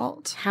 Himalayan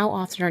salt. How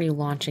often are you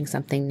launching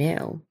something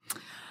new?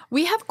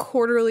 We have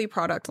quarterly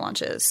product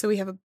launches. So we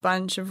have a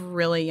bunch of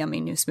really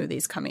yummy new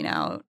smoothies coming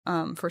out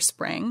for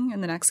spring in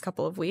the next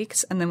couple of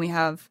weeks. And then we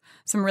have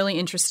some really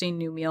interesting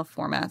new meal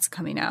formats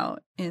coming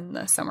out in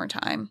the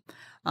summertime.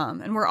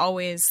 And we're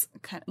always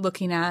kind of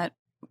looking at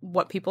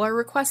what people are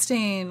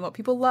requesting, what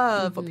people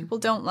love, what people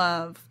don't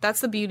love.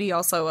 That's the beauty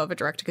also of a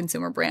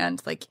direct-to-consumer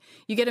brand. Like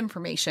you get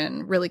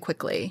information really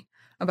quickly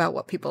about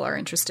what people are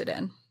interested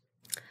in.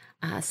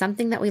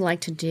 Something that we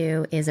like to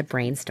do is a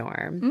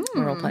brainstorm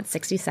where we'll put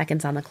 60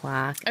 seconds on the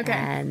clock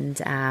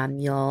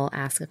and you'll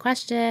ask a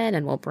question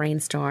and we'll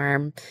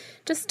brainstorm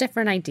just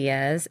different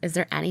ideas. Is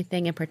there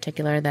anything in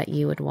particular that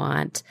you would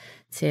want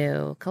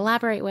to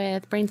collaborate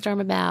with, brainstorm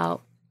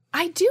about?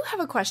 I do have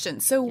a question.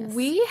 So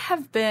we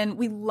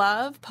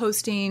love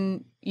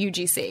posting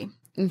UGC.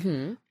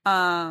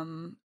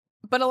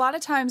 But a lot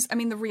of times, I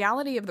mean, the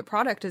reality of the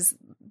product is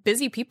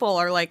busy people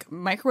are like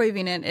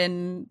microwaving it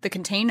in the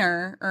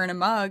container or in a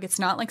mug. It's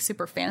not like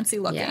super fancy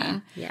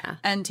looking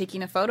and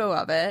taking a photo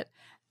of it.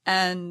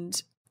 And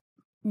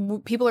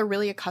people are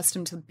really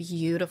accustomed to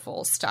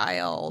beautiful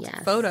styled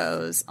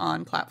photos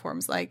on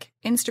platforms like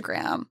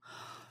Instagram.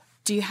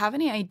 Do you have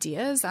any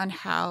ideas on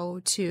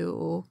how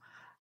to,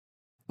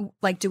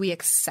 like, do we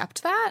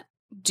accept that?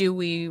 Do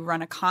we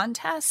run a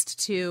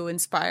contest to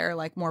inspire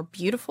like more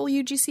beautiful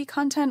UGC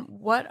content?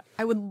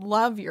 I would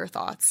love your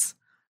thoughts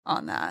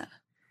on that.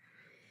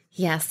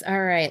 Yes. All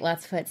right.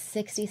 Let's put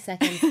 60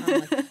 seconds on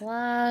the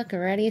clock.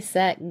 Ready,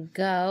 set,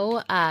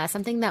 go.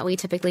 Something that we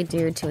typically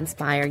do to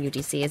inspire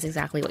UGC is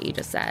exactly what you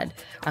just said,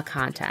 a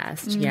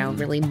contest,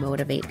 really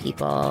motivate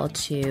people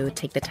to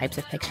take the types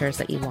of pictures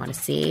that you want to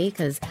see.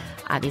 Because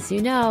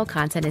obviously,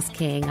 content is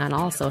king on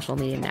all social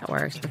media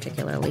networks,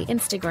 particularly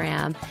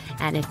Instagram.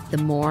 And if the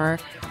more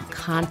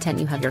content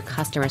you have your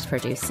customers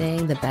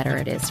producing, the better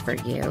it is for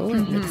you.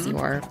 It makes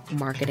your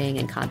marketing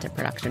and content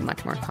production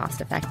much more cost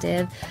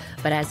effective.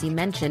 But as you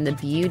mentioned, the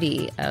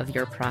beauty of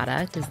your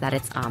product is that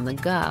it's on the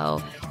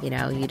go. You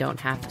don't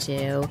have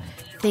to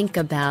think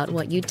about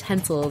what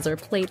utensils or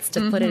plates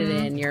to put it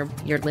in.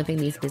 You're living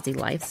these busy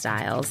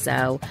lifestyles.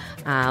 So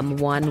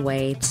one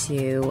way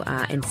to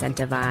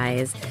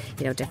incentivize,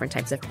 different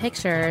types of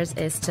pictures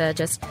is to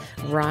just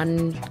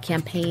run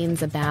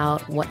campaigns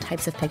about what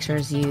types of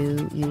pictures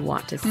you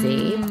want to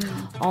see.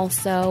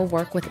 Also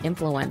work with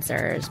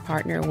influencers,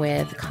 partner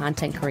with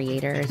content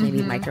creators,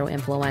 maybe micro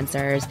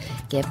influencers,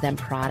 give them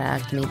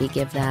product, maybe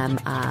give them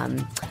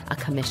a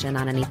commission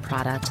on any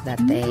product that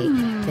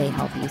they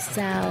help you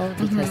sell,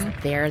 because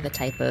they're the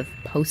type of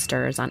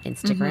posters on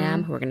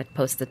Instagram who are going to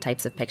post the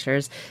types of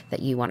pictures that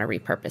you want to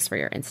repurpose for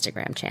your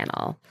Instagram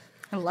channel.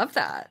 I love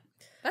that.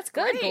 That's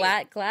good.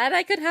 great. Glad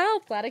I could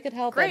help. And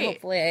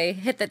hopefully I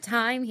hit the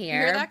time here.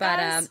 You hear that,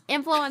 guys?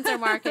 Influencer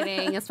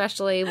marketing,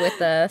 especially with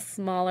the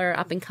smaller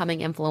up and coming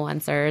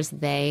influencers,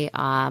 they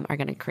are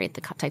going to create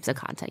the types of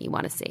content you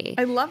want to see.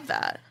 I love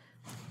that.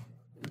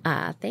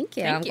 Thank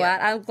you. Thank you.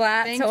 I'm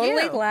glad. Thank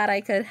Totally you. glad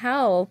I could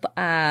help.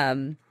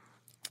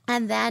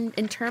 And then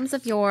in terms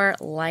of your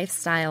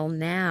lifestyle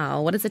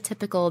now, what is a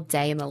typical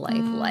day in the life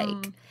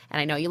like? And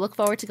I know you look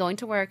forward to going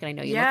to work, and I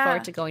know you look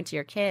forward to going to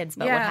your kids,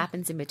 but what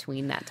happens in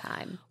between that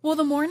time? Well,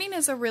 the morning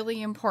is a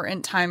really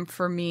important time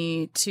for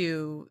me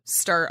to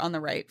start on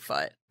the right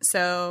foot.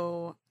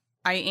 So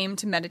I aim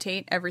to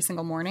meditate every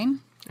single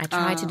morning. I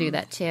try to do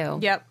that too.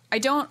 Yep. I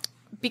don't,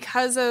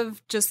 because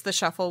of just the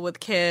shuffle with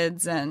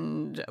kids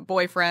and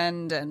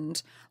boyfriend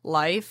and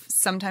life,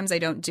 sometimes I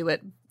don't do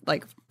it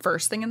like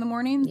first thing in the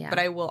morning, but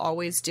I will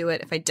always do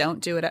it. If I don't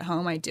do it at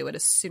home, I do it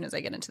as soon as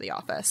I get into the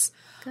office.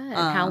 Good.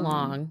 How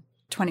long?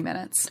 20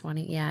 minutes.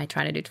 20. Yeah, I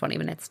try to do 20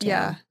 minutes too.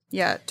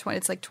 Yeah. 20.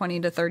 It's like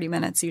 20 to 30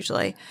 minutes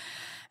usually.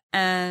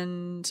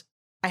 And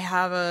I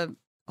have a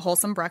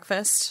wholesome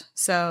breakfast.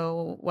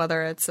 So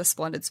whether it's a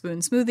Splendid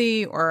Spoon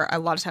smoothie, or a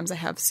lot of times I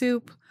have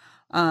soup.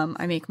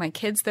 I make my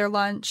kids their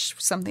lunch,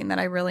 something that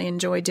I really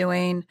enjoy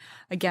doing.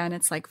 Again,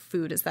 it's like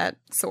food is that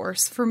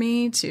source for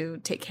me to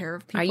take care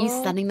of people. Are you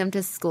sending them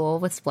to school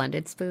with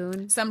Splendid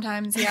Spoon?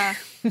 Sometimes, yeah.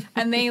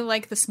 And they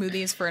like the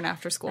smoothies for an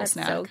after-school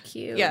snack. That's so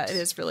cute. Yeah, it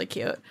is really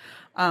cute.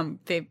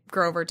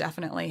 Grover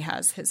definitely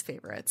has his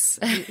favorites.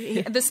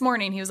 This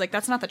morning, he was like,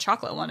 that's not the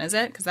chocolate one, is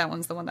it? Because that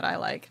one's the one that I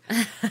like.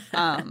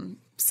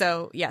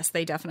 So, yes,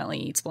 they definitely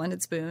eat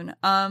Splendid Spoon.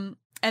 And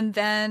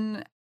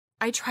then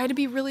I try to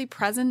be really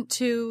present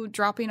to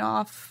dropping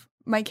off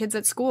my kids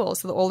at school.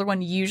 So the older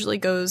one usually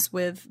goes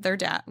with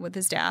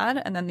his dad,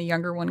 and then the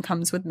younger one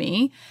comes with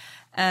me.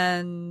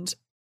 And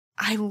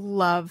I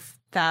love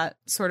that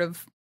sort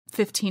of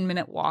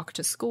 15-minute walk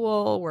to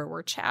school where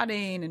we're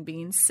chatting and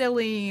being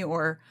silly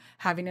or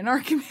having an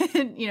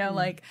argument,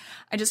 like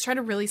I just try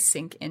to really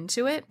sink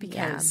into it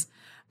because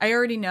I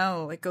already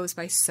know it goes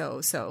by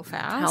so fast.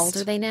 How old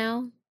are they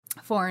now?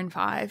 4 and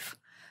 5.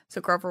 So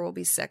Grover will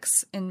be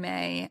 6 in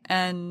May,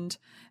 and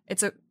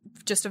it's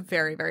just a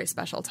very, very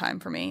special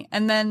time for me.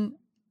 And then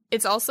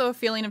it's also a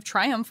feeling of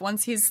triumph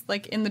once he's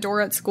like in the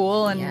door at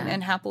school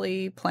and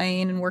happily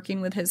playing and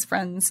working with his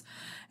friends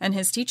and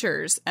his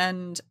teachers.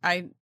 And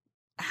I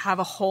have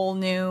a whole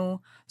new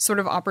sort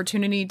of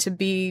opportunity to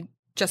be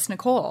just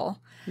Nicole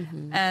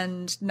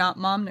and not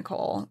Mom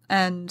Nicole.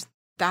 And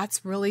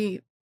that's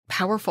really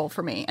powerful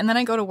for me. And then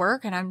I go to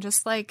work and I'm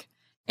just like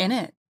in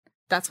it.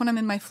 That's when I'm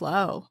in my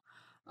flow.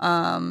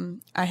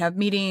 I have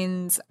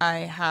meetings, I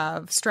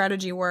have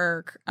strategy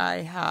work,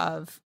 I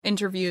have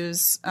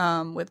interviews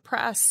with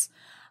press,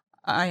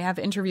 I have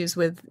interviews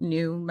with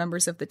new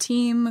members of the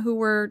team who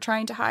we're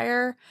trying to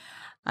hire.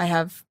 I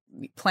have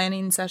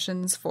planning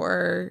sessions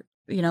for,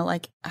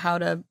 like how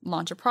to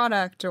launch a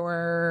product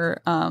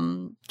or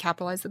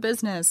capitalize the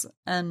business.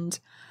 And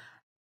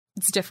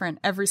it's different.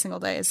 Every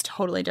single day is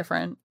totally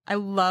different. I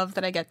love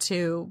that I get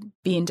to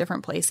be in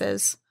different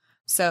places.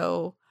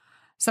 So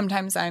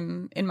sometimes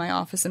I'm in my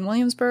office in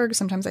Williamsburg.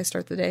 Sometimes I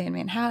start the day in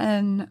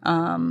Manhattan.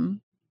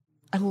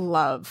 I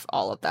love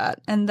all of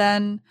that. And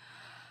then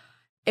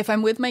if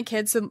I'm with my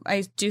kids,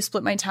 I do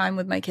split my time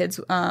with my kids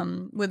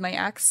with my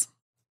ex.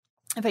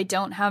 If I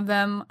don't have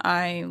them,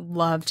 I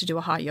love to do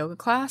a hot yoga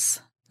class.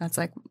 That's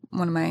like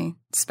one of my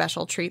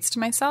special treats to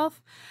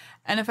myself.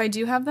 And if I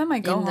do have them, I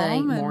go home.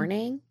 In the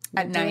morning?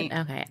 At night.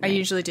 Okay. I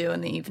usually do in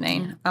the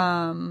evening.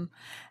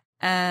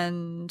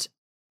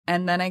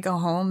 And then I go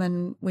home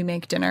and we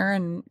make dinner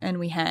and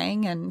we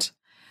hang, and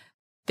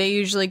they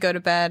usually go to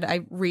bed.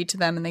 I read to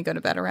them and they go to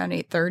bed around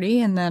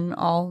 8:30, and then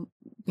I'll,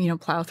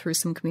 plow through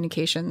some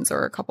communications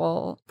or a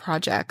couple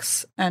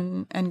projects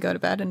and go to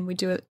bed, and we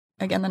do it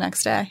again the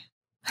next day.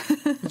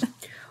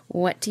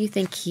 What do you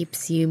think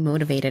keeps you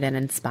motivated and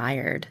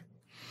inspired?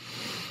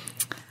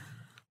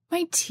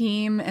 My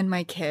team and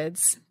my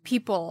kids.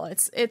 People.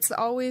 It's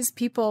always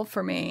people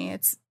for me.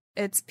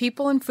 It's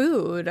people and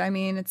food. I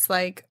mean,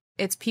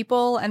 it's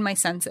people and my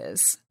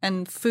senses.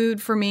 And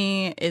food for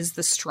me is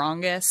the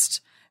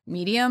strongest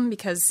medium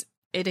because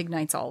it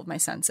ignites all of my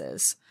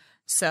senses.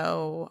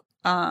 So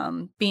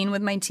being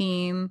with my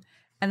team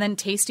and then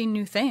tasting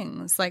new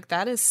things, like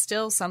that is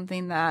still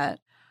something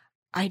that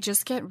I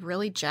just get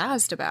really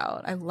jazzed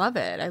about. I love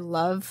it. I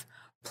love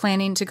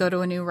planning to go to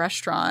a new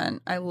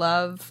restaurant. I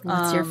love...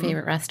 What's your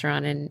favorite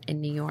restaurant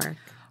in New York?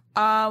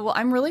 Well,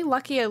 I'm really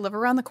lucky. I live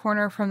around the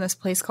corner from this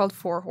place called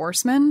Four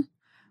Horsemen,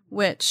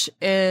 which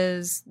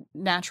is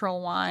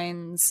natural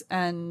wines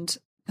and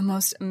the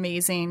most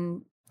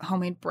amazing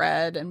homemade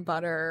bread and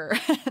butter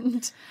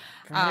and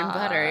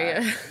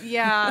butter.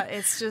 Yeah,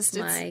 it's just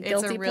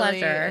it's a really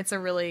pleasure. It's a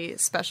really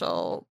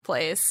special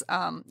place.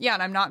 Yeah,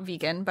 and I'm not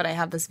vegan, but I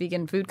have this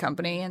vegan food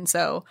company, and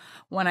so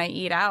when I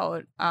eat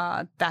out,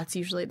 that's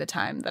usually the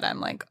time that I'm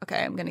like,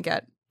 okay, I'm gonna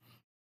get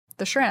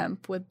the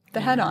shrimp with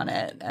the head on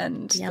it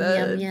and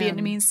the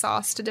Vietnamese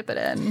sauce to dip it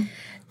in.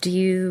 Do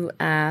you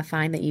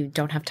find that you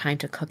don't have time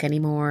to cook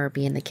anymore or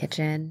be in the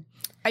kitchen?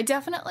 I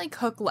definitely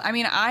cook. I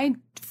mean, I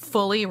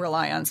fully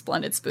rely on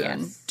Splendid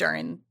Spoon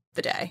during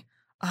the day,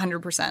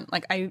 100%.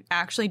 Like, I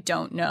actually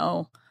don't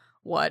know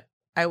what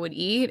I would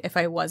eat if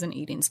I wasn't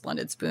eating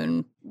Splendid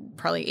Spoon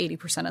probably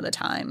 80% of the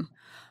time.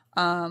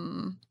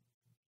 And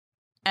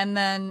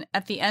then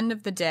at the end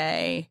of the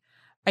day,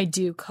 I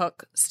do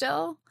cook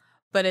still,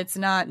 but it's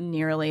not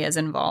nearly as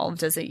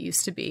involved as it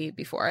used to be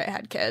before I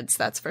had kids.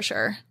 That's for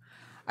sure.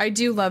 I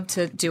do love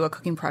to do a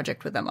cooking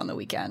project with them on the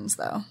weekends,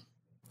 though.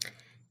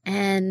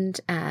 And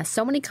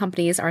so many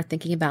companies are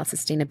thinking about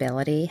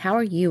sustainability. How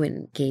are you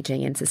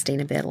engaging in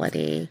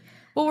sustainability?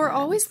 Well, we're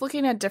always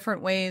looking at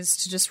different ways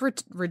to just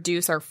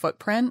reduce our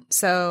footprint.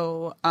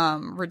 So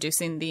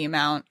reducing the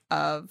amount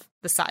of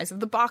the size of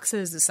the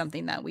boxes is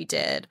something that we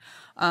did.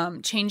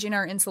 Changing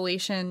our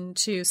insulation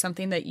to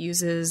something that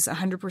uses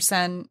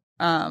 100%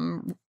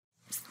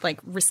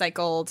 like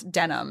recycled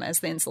denim as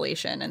the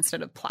insulation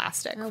instead of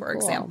plastic, for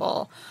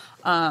example.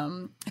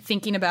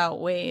 Thinking about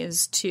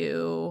ways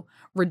to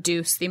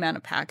reduce the amount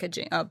of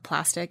packaging of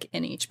plastic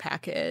in each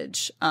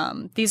package.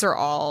 These are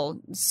all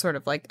sort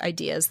of like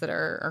ideas that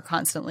are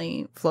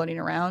constantly floating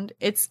around.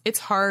 It's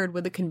hard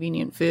with the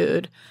convenient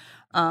food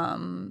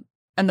and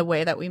the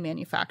way that we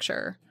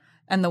manufacture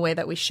and the way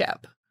that we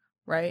ship,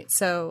 right?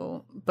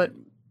 So, but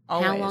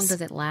always. How long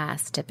does it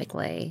last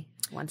typically?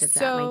 Once it's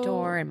at my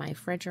door, in my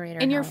refrigerator?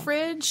 In your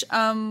fridge,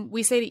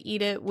 we say to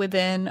eat it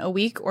within a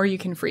week, or you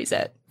can freeze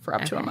it for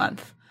up to a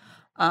month.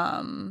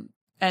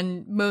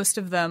 And most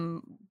of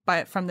them,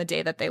 from the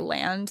day that they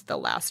land,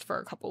 they'll last for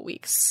a couple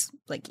weeks,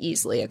 like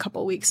easily a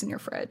couple weeks in your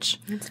fridge.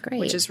 That's great.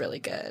 Which is really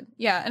good.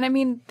 Yeah. And I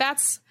mean,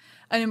 that's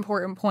an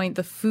important point.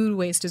 The food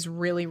waste is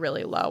really,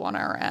 really low on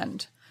our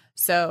end.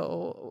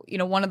 So, you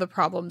know, one of the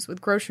problems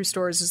with grocery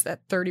stores is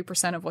that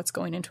 30% of what's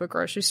going into a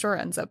grocery store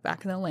ends up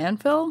back in the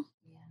landfill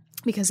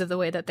because of the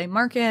way that they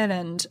market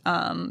and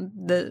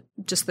the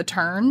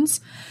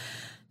turns.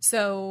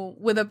 So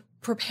with a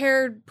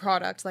prepared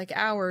product like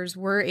ours,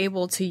 we're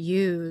able to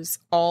use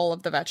all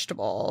of the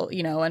vegetable,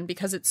 you know, and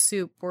because it's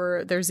soup,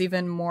 there's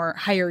even more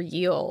higher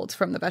yield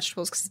from the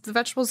vegetables because the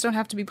vegetables don't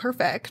have to be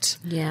perfect.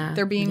 Yeah.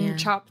 They're being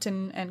chopped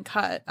and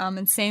cut.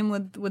 And same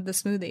with the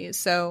smoothies.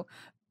 So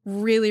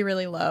really,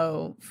 really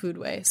low food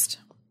waste.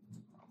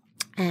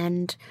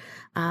 And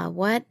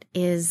what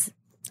is,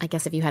 I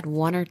guess, if you had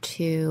one or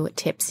two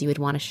tips you would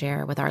want to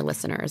share with our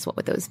listeners, what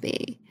would those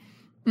be?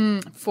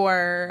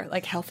 For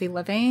like healthy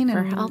living?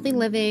 For healthy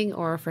living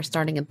or for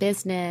starting a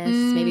business,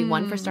 maybe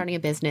one for starting a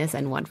business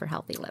and one for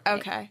healthy living.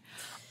 Okay.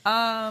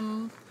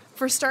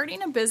 For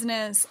starting a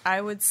business,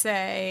 I would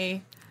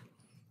say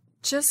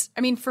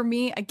for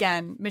me,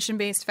 again,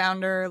 mission-based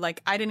founder,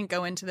 like I didn't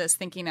go into this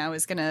thinking I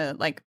was going to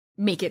like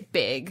make it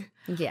big.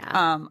 Yeah.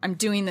 I'm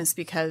doing this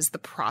because the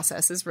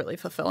process is really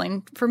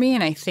fulfilling for me.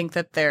 And I think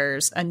that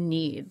there's a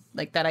need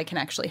like that I can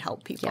actually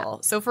help people. Yeah.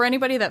 So for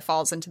anybody that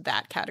falls into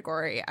that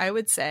category, I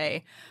would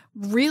say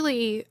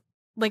really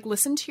like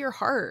listen to your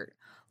heart,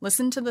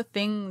 listen to the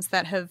things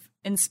that have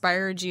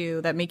inspired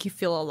you, that make you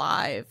feel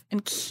alive,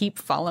 and keep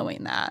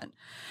following that.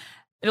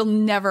 It will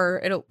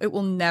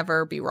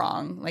never be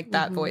wrong. Like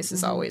that voice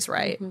is always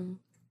right.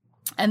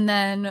 And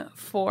then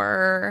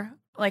for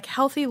like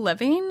healthy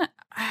living,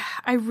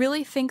 I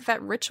really think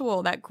that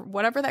ritual, that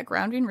whatever that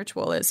grounding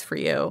ritual is for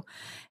you,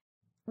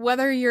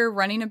 whether you're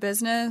running a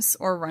business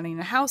or running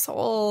a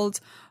household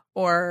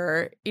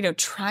or, you know,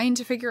 trying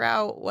to figure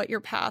out what your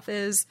path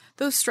is,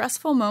 those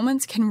stressful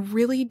moments can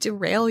really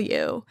derail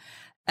you.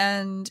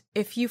 And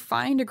if you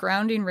find a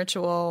grounding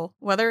ritual,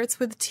 whether it's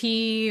with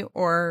tea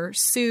or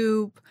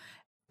soup,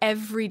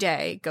 every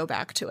day go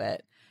back to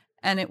it.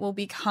 And it will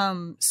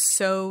become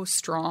so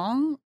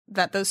strong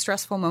that those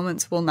stressful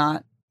moments will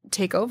not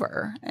take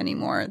over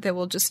anymore. They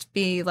will just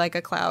be like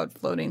a cloud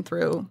floating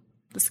through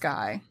the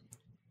sky.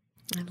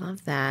 I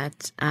love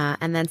that.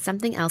 And then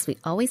something else we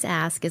always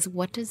ask is,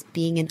 what does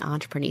being an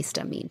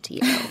entrepreneurista mean to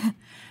you?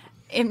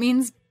 It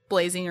means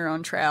blazing your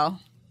own trail,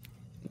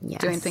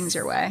 yes. Doing things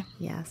your way.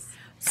 Yes.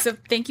 So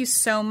thank you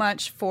so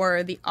much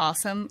for the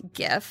awesome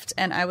gift.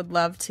 And I would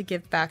love to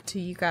give back to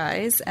you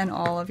guys and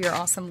all of your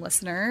awesome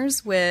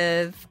listeners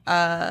with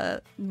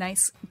a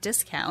nice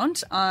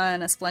discount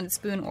on a Splendid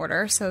Spoon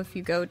order. So if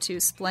you go to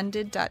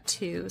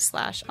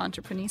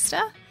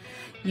splendid.to/entrepreneurista,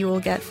 you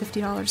will get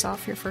 $50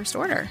 off your first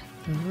order.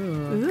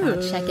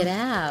 Ooh. Check it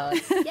out.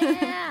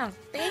 Yeah.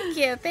 Thank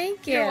you.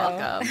 You're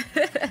welcome.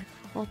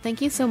 Well,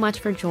 thank you so much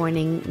for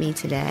joining me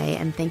today,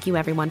 and thank you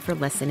everyone for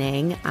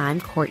listening.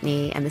 I'm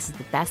Courtney, and this is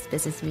the best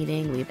business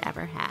meeting we've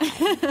ever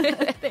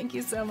had. Thank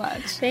you so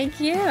much. Thank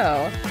you.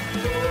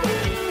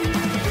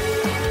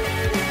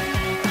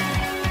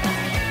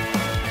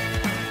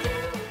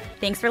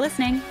 Thanks for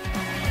listening.